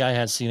 the FBI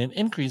has seen an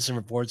increase in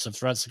reports of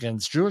threats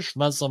against Jewish,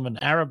 Muslim,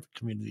 and Arab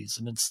communities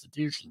and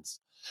institutions.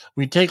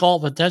 We take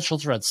all potential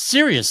threats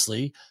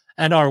seriously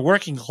and are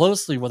working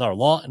closely with our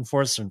law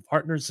enforcement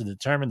partners to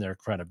determine their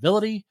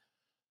credibility,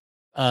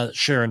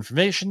 share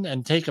information,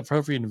 and take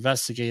appropriate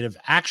investigative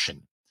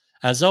action.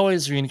 As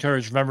always, we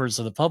encourage members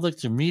of the public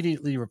to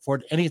immediately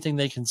report anything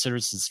they consider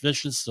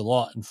suspicious to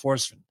law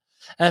enforcement.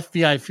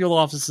 FBI field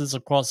offices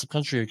across the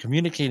country are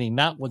communicating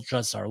not with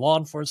just our law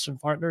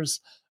enforcement partners,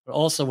 but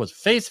also with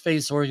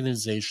faith-based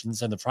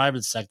organizations and the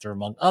private sector,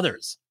 among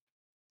others.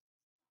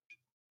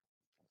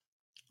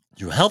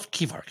 To help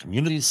keep our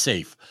communities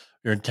safe,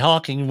 we are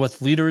talking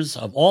with leaders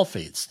of all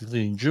faiths,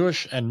 including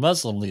Jewish and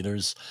Muslim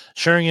leaders,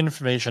 sharing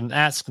information and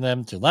asking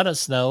them to let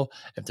us know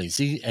if they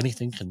see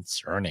anything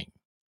concerning.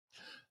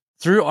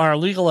 Through our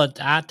legal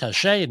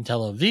attaché in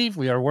Tel Aviv,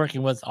 we are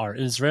working with our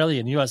Israeli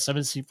and U.S.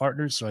 embassy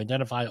partners to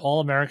identify all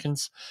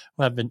Americans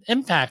who have been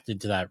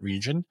impacted to that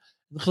region,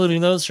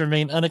 including those who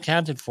remain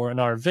unaccounted for, and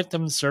our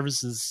victim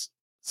services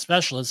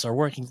specialists are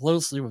working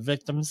closely with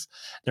victims,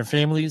 their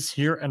families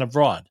here and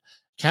abroad.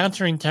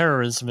 countering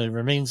terrorism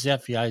remains the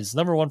FBI's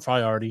number one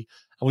priority,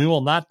 and we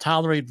will not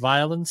tolerate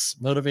violence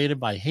motivated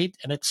by hate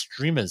and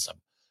extremism.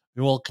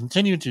 We will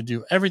continue to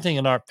do everything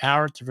in our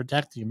power to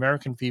protect the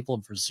American people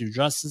and pursue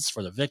justice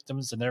for the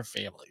victims and their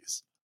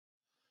families.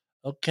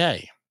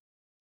 Okay.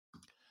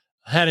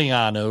 Heading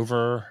on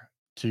over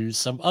to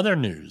some other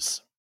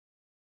news.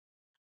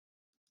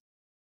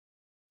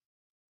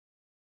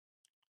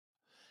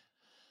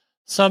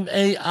 Some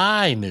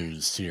AI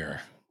news here.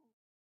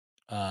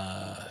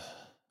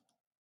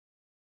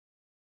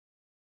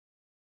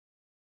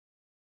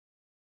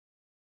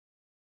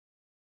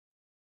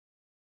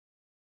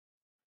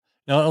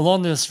 Now,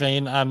 along this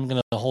vein, I'm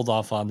going to hold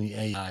off on the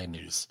AI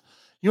news.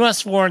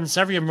 U.S. warns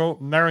every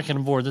American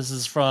aboard. This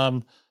is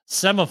from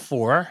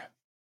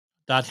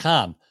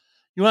semaphore.com.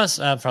 U.S.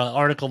 From an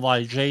article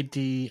by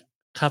J.D.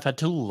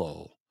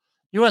 Capitulo.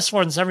 U.S.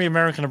 warns every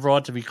American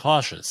abroad to be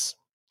cautious.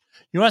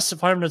 U.S.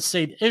 Department of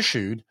State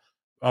issued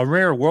a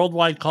rare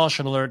worldwide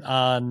caution alert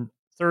on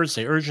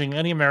Thursday, urging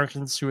any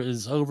Americans who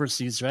is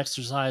overseas to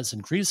exercise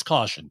increased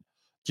caution.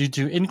 Due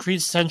to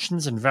increased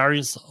tensions in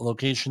various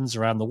locations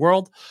around the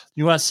world,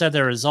 the U.S. said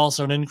there is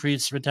also an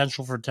increased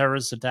potential for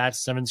terrorist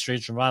attacks,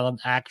 demonstration, violent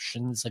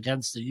actions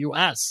against the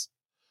U.S.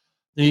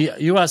 The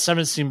U.S.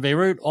 Embassy in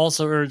Beirut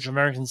also urged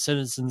American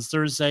citizens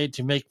Thursday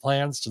to make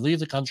plans to leave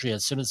the country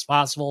as soon as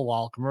possible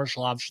while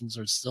commercial options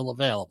are still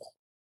available.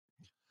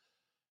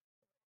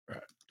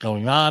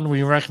 Going on,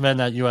 we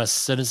recommend that U.S.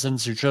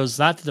 citizens who chose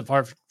not to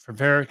depart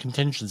prepare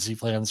contingency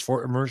plans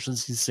for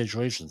emergency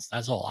situations.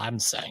 That's all I'm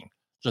saying.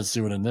 Just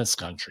do it in this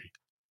country.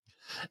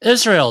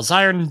 Israel's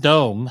Iron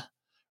Dome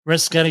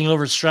risks getting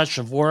overstretched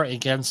if war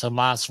against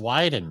Hamas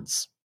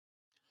widens.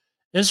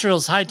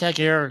 Israel's high-tech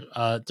air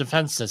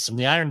defense system,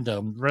 the Iron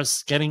Dome,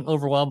 risks getting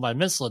overwhelmed by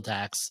missile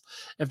attacks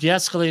if the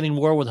escalating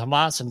war with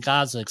Hamas and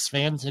Gaza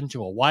expands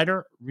into a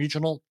wider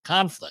regional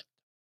conflict.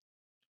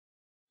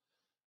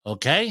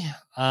 Okay,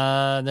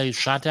 they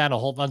shot down a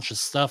whole bunch of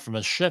stuff from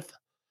a ship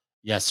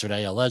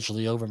yesterday,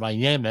 allegedly over by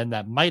Yemen,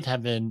 that might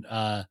have been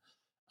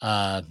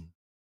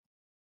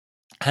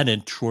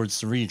headed towards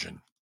the region.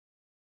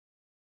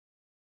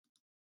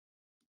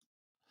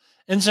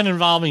 Incident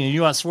involving a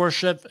U.S.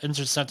 warship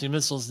intercepting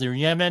missiles near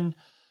Yemen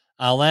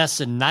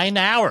lasted 9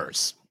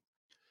 hours.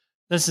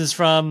 This is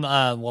from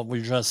what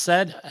we just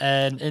said,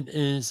 and it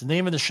is the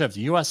name of the ship,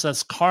 the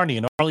USS Carney,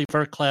 an Arleigh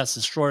Burke-class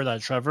destroyer that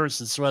traversed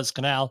the Suez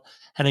Canal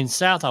heading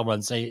south on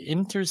Wednesday,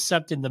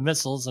 intercepted the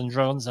missiles and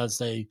drones as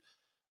they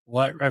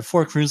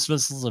 4 cruise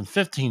missiles and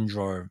 15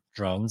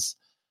 drones.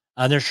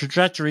 Their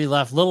trajectory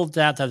left little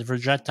doubt that the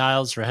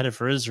projectiles were headed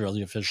for Israel,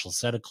 the official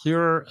said, a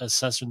clearer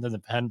assessment than the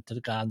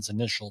Pentagon's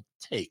initial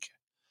take.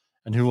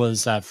 And who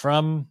was that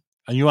from?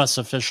 A U.S.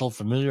 official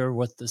familiar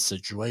with the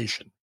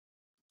situation.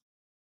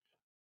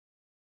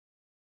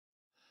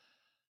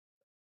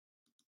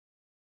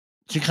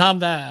 To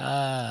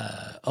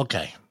combat,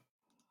 okay.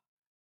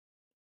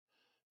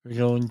 We're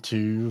going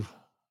to,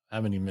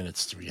 how many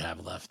minutes do we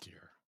have left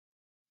here?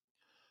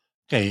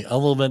 Okay, a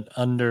little bit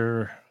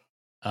under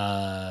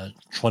 20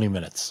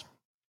 minutes.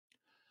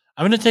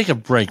 I'm going to take a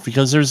break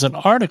because there's an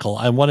article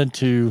I wanted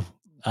to,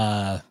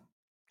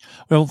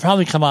 it'll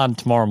probably come on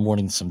tomorrow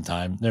morning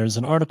sometime. There's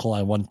an article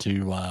I want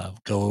to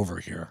go over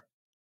here.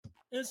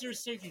 Is your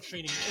safety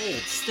training old,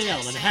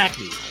 stale, and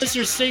hackneyed? Is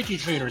your safety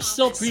trainer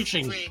still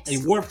preaching a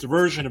warped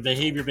version of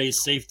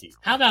behavior-based safety?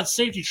 How about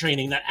safety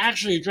training that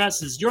actually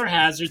addresses your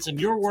hazards in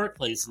your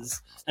workplaces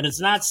and is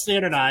not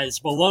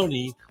standardized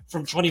baloney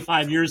from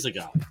 25 years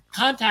ago?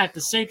 Contact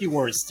the Safety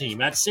Wars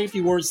team at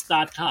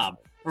safetywars.com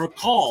or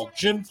call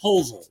Jim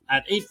Posel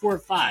at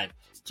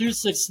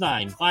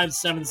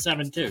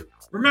 845-269-5772.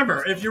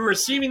 Remember, if you're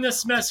receiving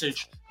this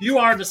message, you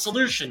are the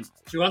solution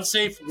to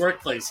unsafe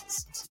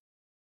workplaces.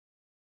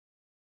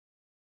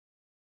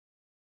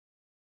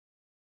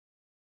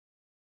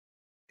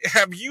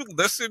 Have you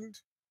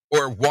listened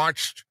or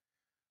watched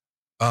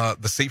the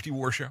Safety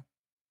War Show?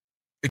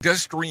 It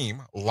does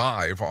stream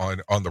live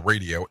on the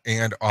radio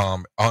and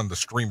on the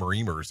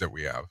streamer-emers that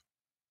we have.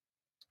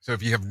 So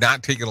if you have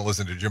not taken a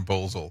listen to Jim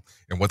Posel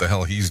and what the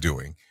hell he's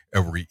doing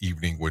every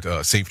evening with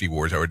Safety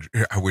Wars, I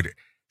would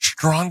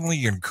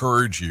strongly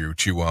encourage you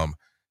to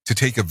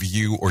take a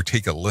view or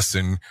take a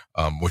listen,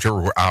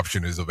 whichever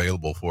option is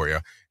available for you,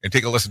 and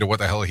take a listen to what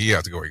the hell he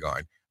has going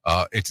on.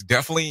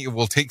 It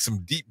will take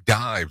some deep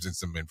dives and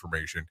some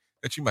information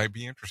that you might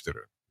be interested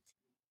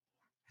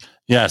in.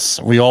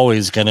 Yes, we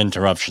always get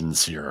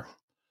interruptions here.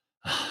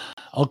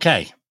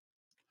 Okay.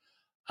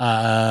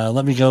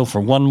 Let me go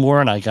for one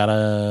more, and I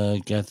gotta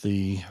get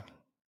the...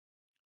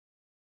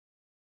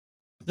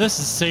 This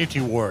is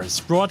Safety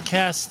Wars,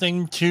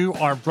 broadcasting to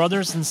our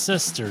brothers and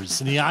sisters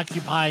in the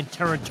occupied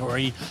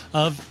territory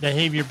of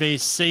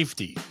behavior-based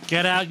safety.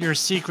 Get out your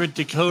secret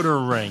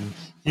decoder ring.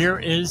 Here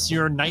is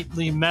your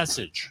nightly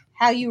message.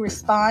 How you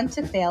respond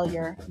to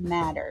failure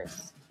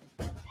matters.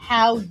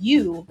 How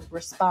you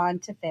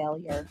respond to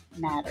failure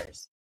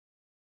matters.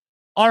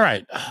 All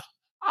right.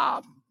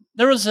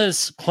 There was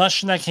this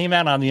question that came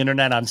out on the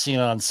internet. I'm seeing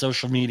it on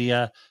social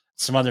media,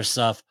 some other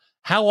stuff.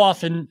 how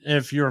often,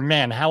 if you're a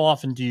man, how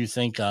often do you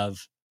think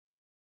of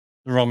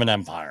the Roman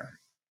Empire?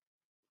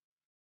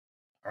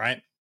 All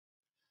right.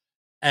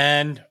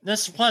 And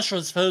this question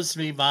was posed to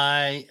me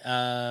by,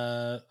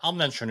 I'll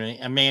mention her name,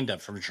 Amanda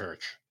from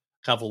church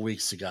a couple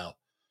weeks ago.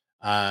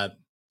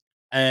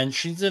 And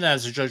she did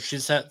as a joke. She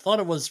said, thought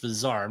it was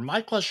bizarre. And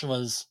my question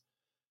was,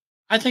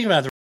 I think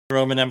about the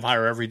Roman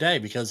Empire every day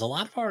because a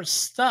lot of our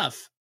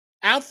stuff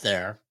out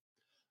there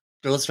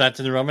goes back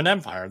to the Roman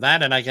Empire.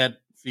 That, and I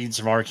get feeds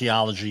from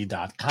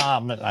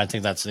archaeology.com. I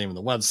think that's the name of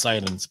the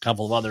website, and a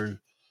couple of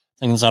other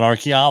things on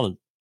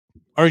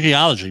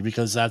archaeology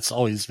because that's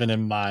always been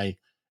in my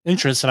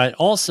interest. And I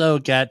also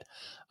get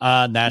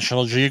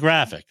National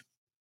Geographic.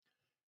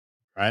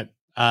 Right.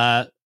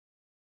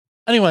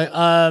 Anyway,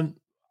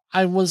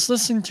 I was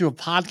listening to a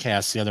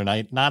podcast the other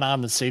night, not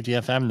on the Safety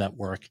FM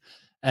network,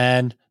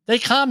 and they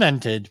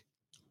commented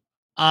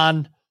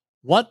on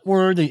what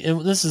were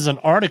this is an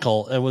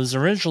article. It was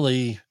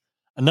originally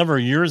a number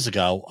of years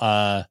ago,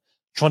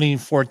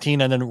 2014,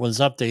 and then it was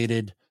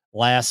updated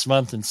last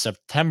month in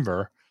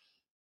September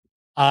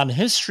on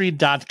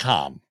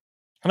history.com.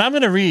 And I'm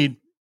going to read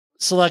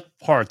select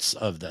parts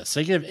of this.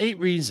 They give 8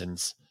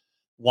 reasons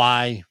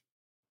why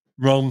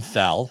Rome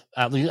fell,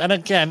 at least. And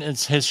again,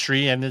 it's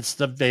history and it's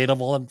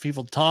debatable and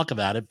people talk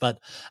about it, but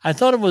I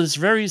thought it was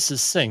very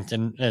succinct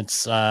in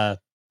its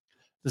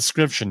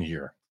description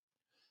here.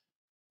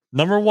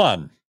 Number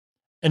 1,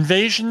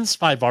 invasions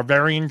by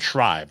barbarian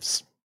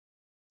tribes.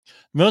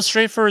 Most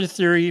straightforward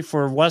theory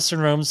for Western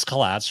Rome's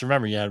collapse.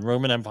 Remember, you had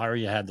Roman Empire,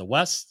 you had the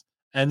West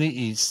and the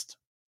East.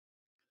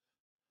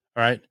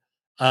 All right.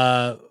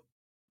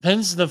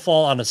 Pins the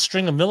fall on a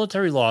string of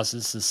military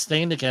losses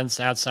sustained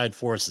against outside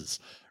forces.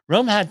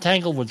 Rome had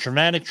tangled with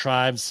Germanic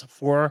tribes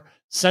for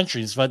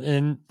centuries, but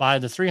by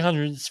the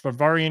 300s,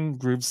 barbarian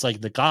groups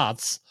like the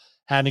Goths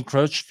had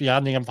encroached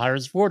beyond the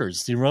empire's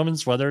borders. The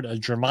Romans weathered a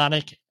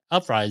Germanic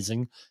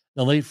uprising in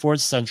the late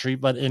 4th century,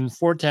 but in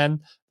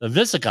 410, the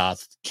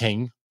Visigoth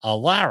king,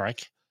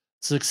 Alaric,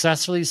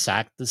 successfully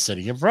sacked the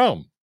city of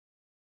Rome.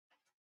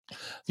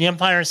 The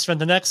empire spent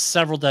the next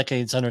several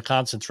decades under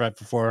constant threat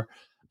before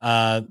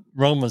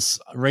Rome was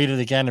raided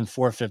again in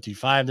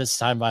 455, this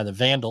time by the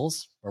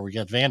Vandals, where we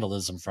get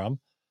vandalism from,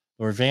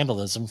 or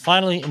vandalism.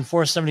 Finally, in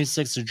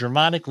 476, the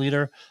Germanic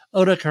leader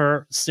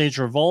Odoacer staged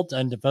a revolt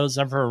and deposed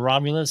Emperor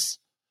Romulus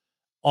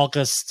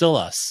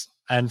Augustulus.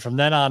 And from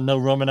then on, no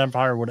Roman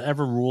Empire would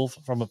ever rule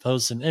from a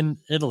post in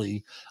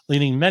Italy,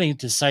 leading many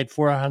to cite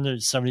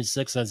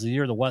 476 as the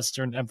year the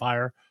Western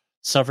Empire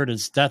suffered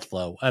its death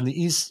blow, and the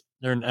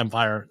Eastern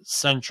Empire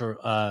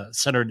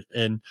centered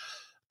in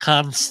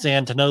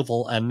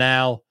Constantinople, and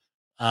now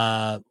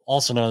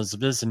also known as the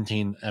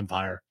Byzantine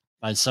Empire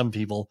by some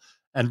people,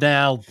 and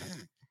now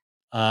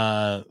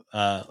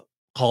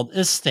called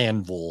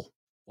Istanbul,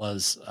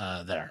 was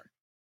there.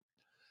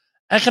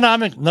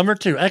 Number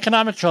 2,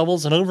 economic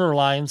troubles and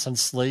over-reliance on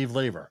slave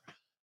labor.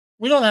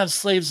 We don't have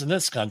slaves in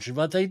this country,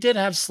 but they did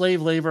have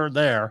slave labor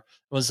there.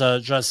 It was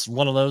just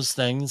one of those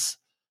things.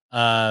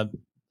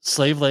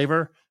 Slave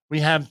labor. We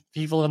have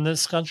people in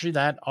this country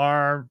that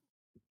are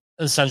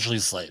essentially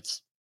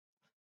slaves.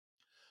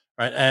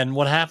 Right, and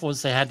what happened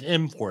was they had to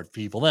import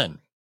people in.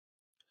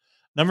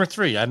 Number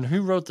 3, and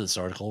who wrote this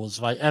article was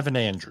by Evan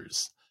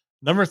Andrews.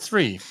 Number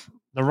 3,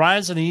 the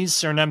rise of the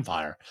Eastern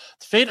Empire.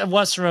 The fate of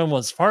Western Rome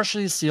was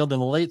partially sealed in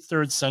the late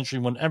 3rd century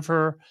when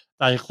Emperor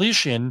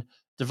Diocletian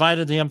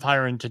divided the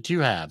empire into 2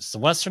 halves. The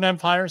Western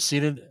Empire,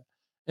 seated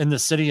in the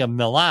city of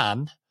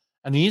Milan,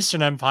 and the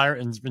Eastern Empire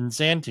in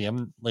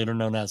Byzantium, later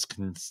known as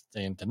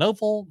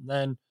Constantinople,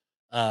 then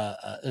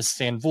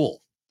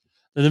Istanbul.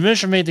 The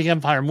division made the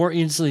empire more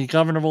easily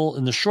governable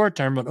in the short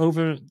term, but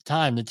over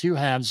time, the 2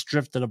 halves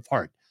drifted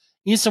apart.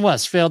 East and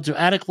West failed to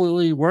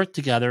adequately work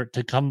together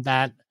to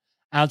combat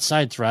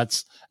outside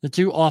threats. The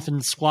 2 often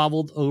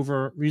squabbled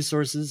over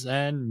resources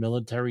and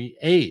military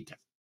aid.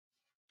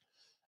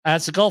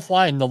 As the Gulf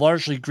widened, the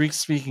largely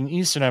Greek-speaking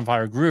Eastern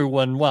Empire grew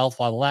in wealth,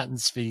 while the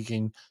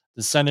Latin-speaking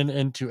descended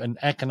into an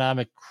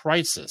economic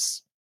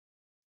crisis.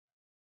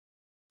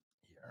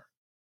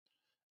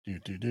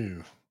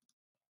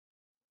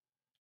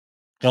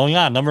 Going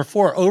on. Number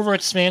 4,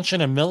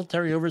 overexpansion and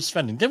military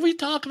overspending. Did we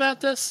talk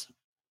about this?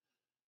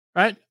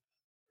 Right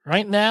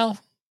now,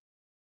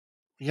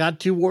 we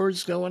got 2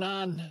 wars going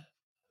on.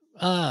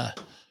 And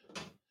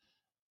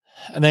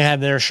they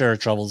had their share of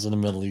troubles in the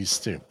Middle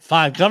East, too.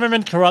 5,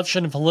 government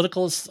corruption and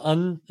political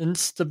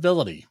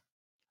instability.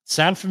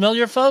 Sound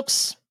familiar,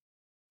 folks?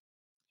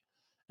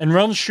 And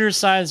Rome's sheer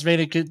size made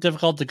it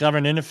difficult to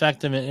govern.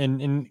 Ineffective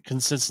and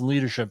inconsistent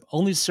leadership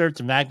only served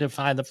to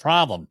magnify the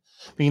problem.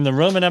 Being the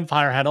Roman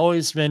Empire had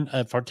always been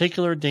a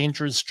particularly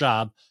dangerous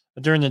job,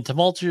 but during the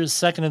tumultuous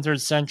 2nd and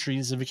 3rd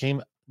centuries, it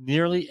became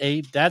nearly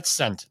a death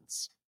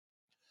sentence.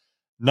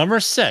 Number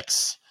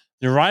 6,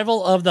 the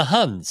arrival of the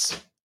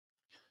Huns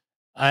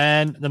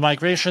and the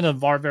migration of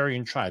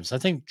barbarian tribes. I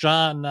think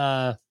John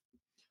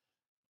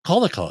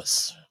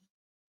Colicos,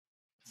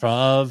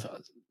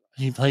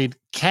 he played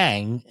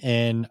Kang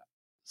in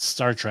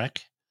Star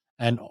Trek,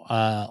 and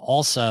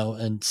also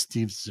in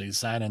Steve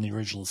Zissou in the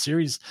original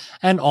series,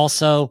 and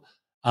also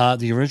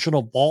the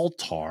original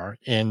Baltar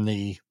in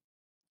the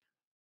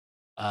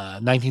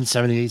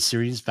 1978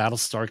 series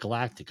Battlestar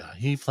Galactica.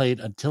 He played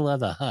Attila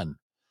the Hun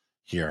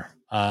here.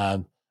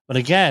 But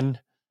again,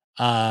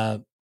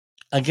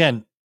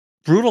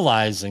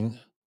 brutalizing,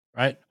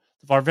 right?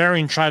 The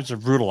barbarian tribes are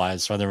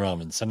brutalized by the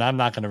Romans, and I'm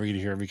not going to read it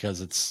here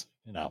because it's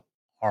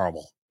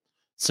horrible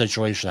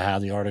situation how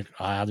the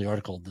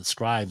article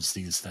describes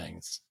these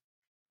things.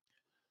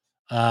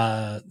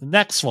 The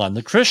next one,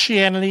 the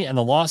Christianity and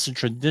the loss of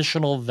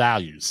traditional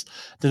values.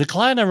 The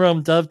decline of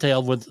Rome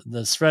dovetailed with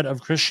the spread of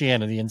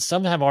Christianity, and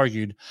some have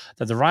argued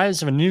that the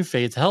rise of a new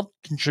faith helped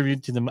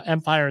contribute to the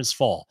empire's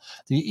fall.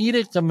 The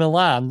Edict of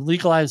Milan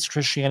legalized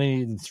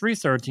Christianity in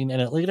 313,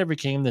 and it later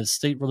became the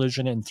state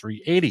religion in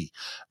 380.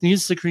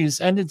 These decrees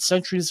ended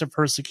centuries of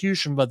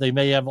persecution, but they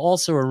may have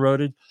also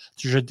eroded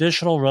the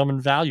traditional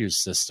Roman value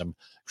system.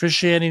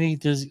 Christianity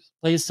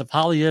displaced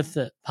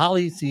a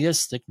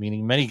polytheistic,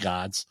 meaning many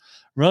gods,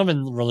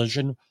 Roman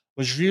religion,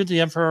 which viewed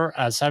the emperor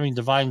as having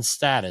divine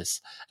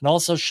status, and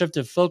also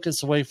shifted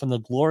focus away from the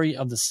glory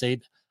of the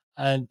state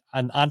and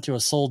onto a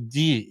sole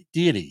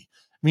deity.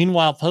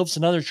 Meanwhile, popes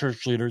and other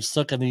church leaders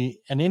took an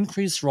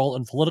increased role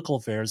in political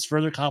affairs,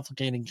 further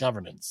complicating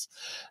governance.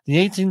 The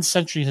 18th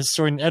century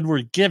historian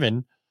Edward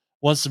Gibbon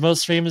was the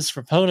most famous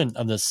proponent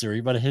of this theory,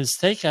 but his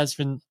take has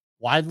been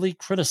widely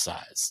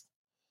criticized.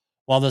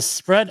 While the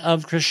spread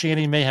of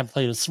Christianity may have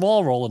played a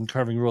small role in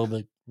curbing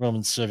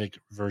Roman civic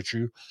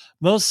virtue,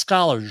 most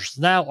scholars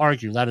now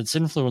argue that its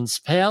influence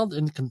paled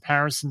in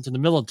comparison to the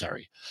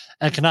military,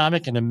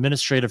 economic, and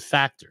administrative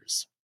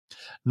factors.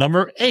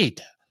 Number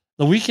 8,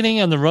 the weakening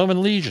of the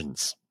Roman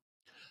legions.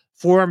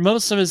 For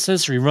most of its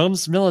history,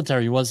 Rome's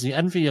military was the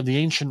envy of the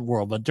ancient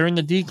world, but during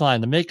the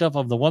decline, the makeup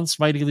of the once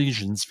mighty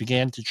legions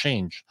began to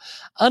change.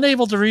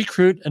 Unable to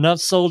recruit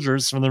enough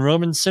soldiers from the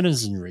Roman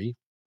citizenry.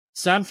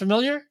 Sound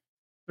familiar?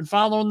 Been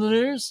following the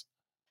news?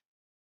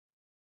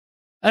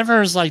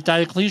 Emperors like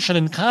Diocletian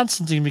and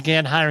Constantine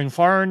began hiring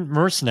foreign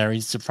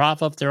mercenaries to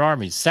prop up their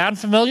armies. Sound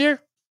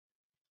familiar?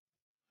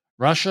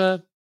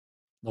 Russia,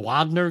 the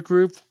Wagner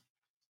Group.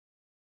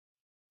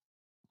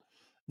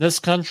 This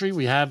country,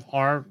 we have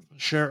our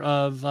share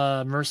of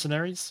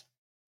mercenaries.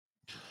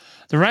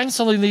 The ranks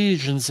of the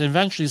legions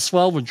eventually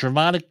swelled with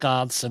Germanic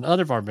Goths and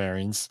other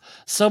barbarians,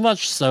 so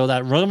much so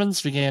that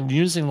Romans began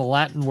using the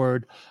Latin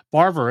word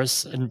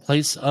barbarus in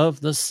place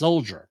of the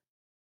soldier.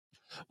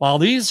 While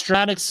these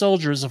Germanic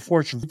soldiers of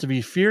fortune to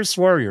be fierce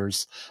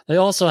warriors, they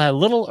also had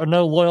little or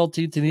no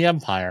loyalty to the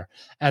empire,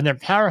 and their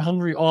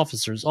power-hungry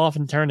officers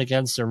often turned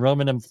against their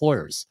Roman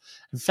employers.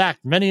 In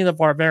fact, many of the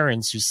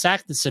barbarians who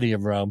sacked the city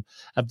of Rome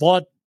and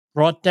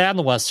brought down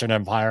the Western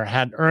Empire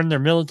had earned their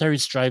military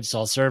stripes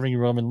while serving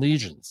Roman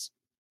legions.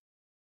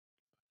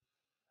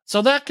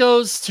 So that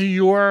goes to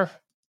your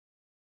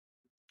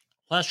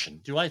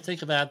question. Do I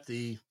think about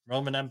the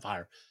Roman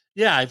Empire?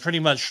 Yeah, I pretty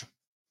much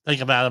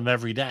think about them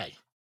every day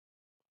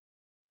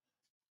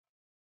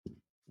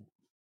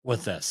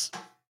with this.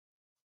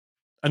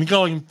 And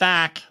going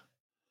back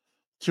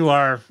to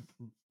our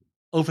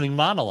opening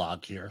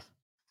monologue here,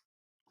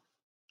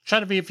 try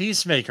to be a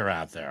peacemaker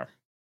out there.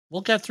 We'll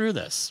get through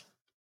this.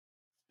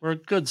 We're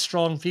good,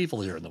 strong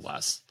people here in the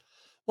West.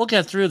 We'll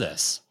get through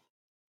this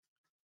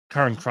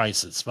current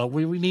crisis, but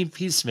we need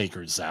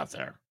peacemakers out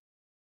there.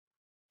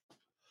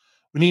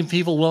 We need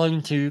people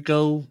willing to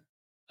go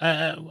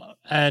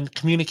and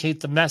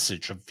communicate the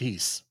message of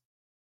peace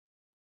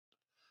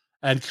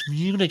and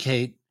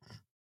communicate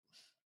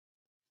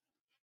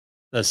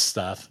this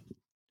stuff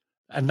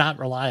and not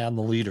rely on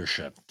the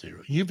leadership.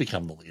 You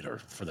become the leader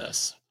for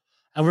this.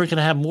 And we're going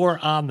to have more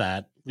on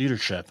that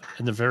leadership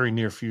in the very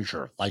near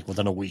future, like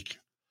within a week.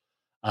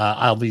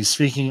 I'll be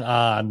speaking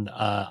on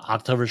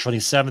October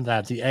 27th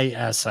at the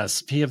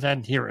ASSP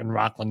event here in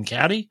Rockland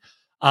County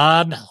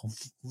on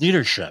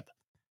leadership.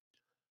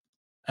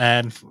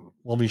 And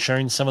we'll be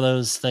sharing some of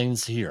those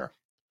things here.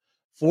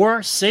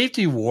 For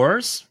Safety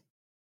Wars,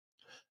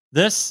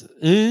 this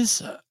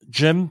is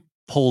Jim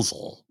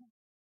Posel.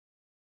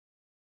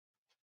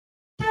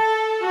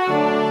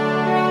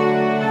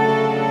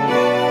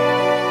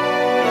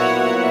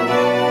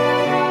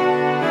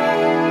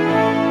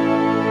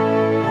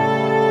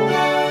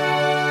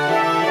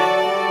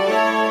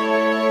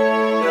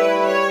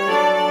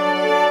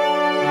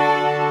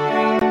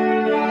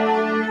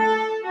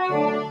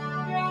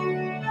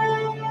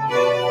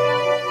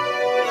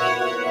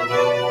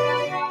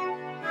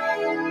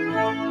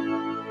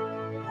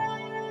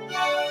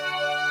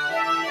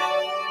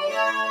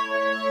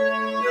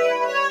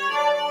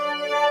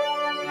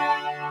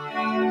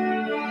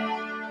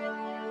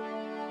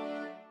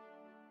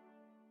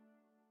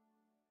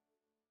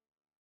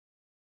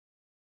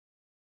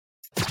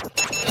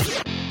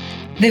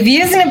 The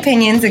views and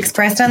opinions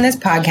expressed on this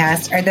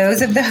podcast are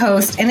those of the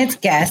host and its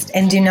guest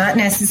and do not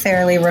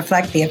necessarily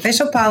reflect the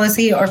official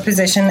policy or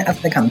position of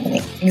the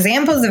company.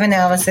 Examples of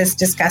analysis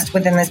discussed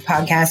within this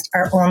podcast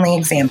are only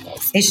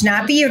examples. They should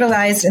not be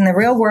utilized in the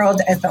real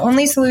world as the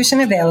only solution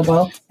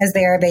available, as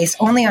they are based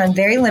only on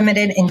very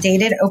limited and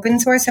dated open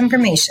source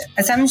information.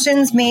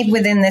 Assumptions made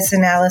within this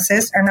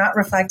analysis are not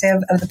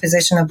reflective of the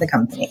position of the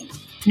company.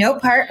 No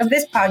part of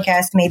this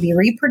podcast may be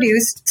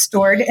reproduced,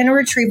 stored in a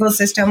retrieval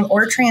system,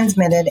 or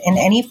transmitted in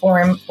any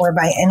form or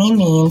by any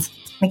means,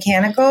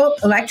 mechanical,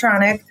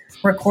 electronic,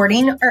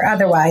 recording, or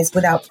otherwise,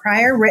 without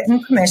prior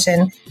written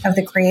permission of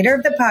the creator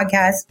of the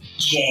podcast,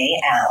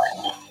 Jay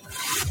Allen.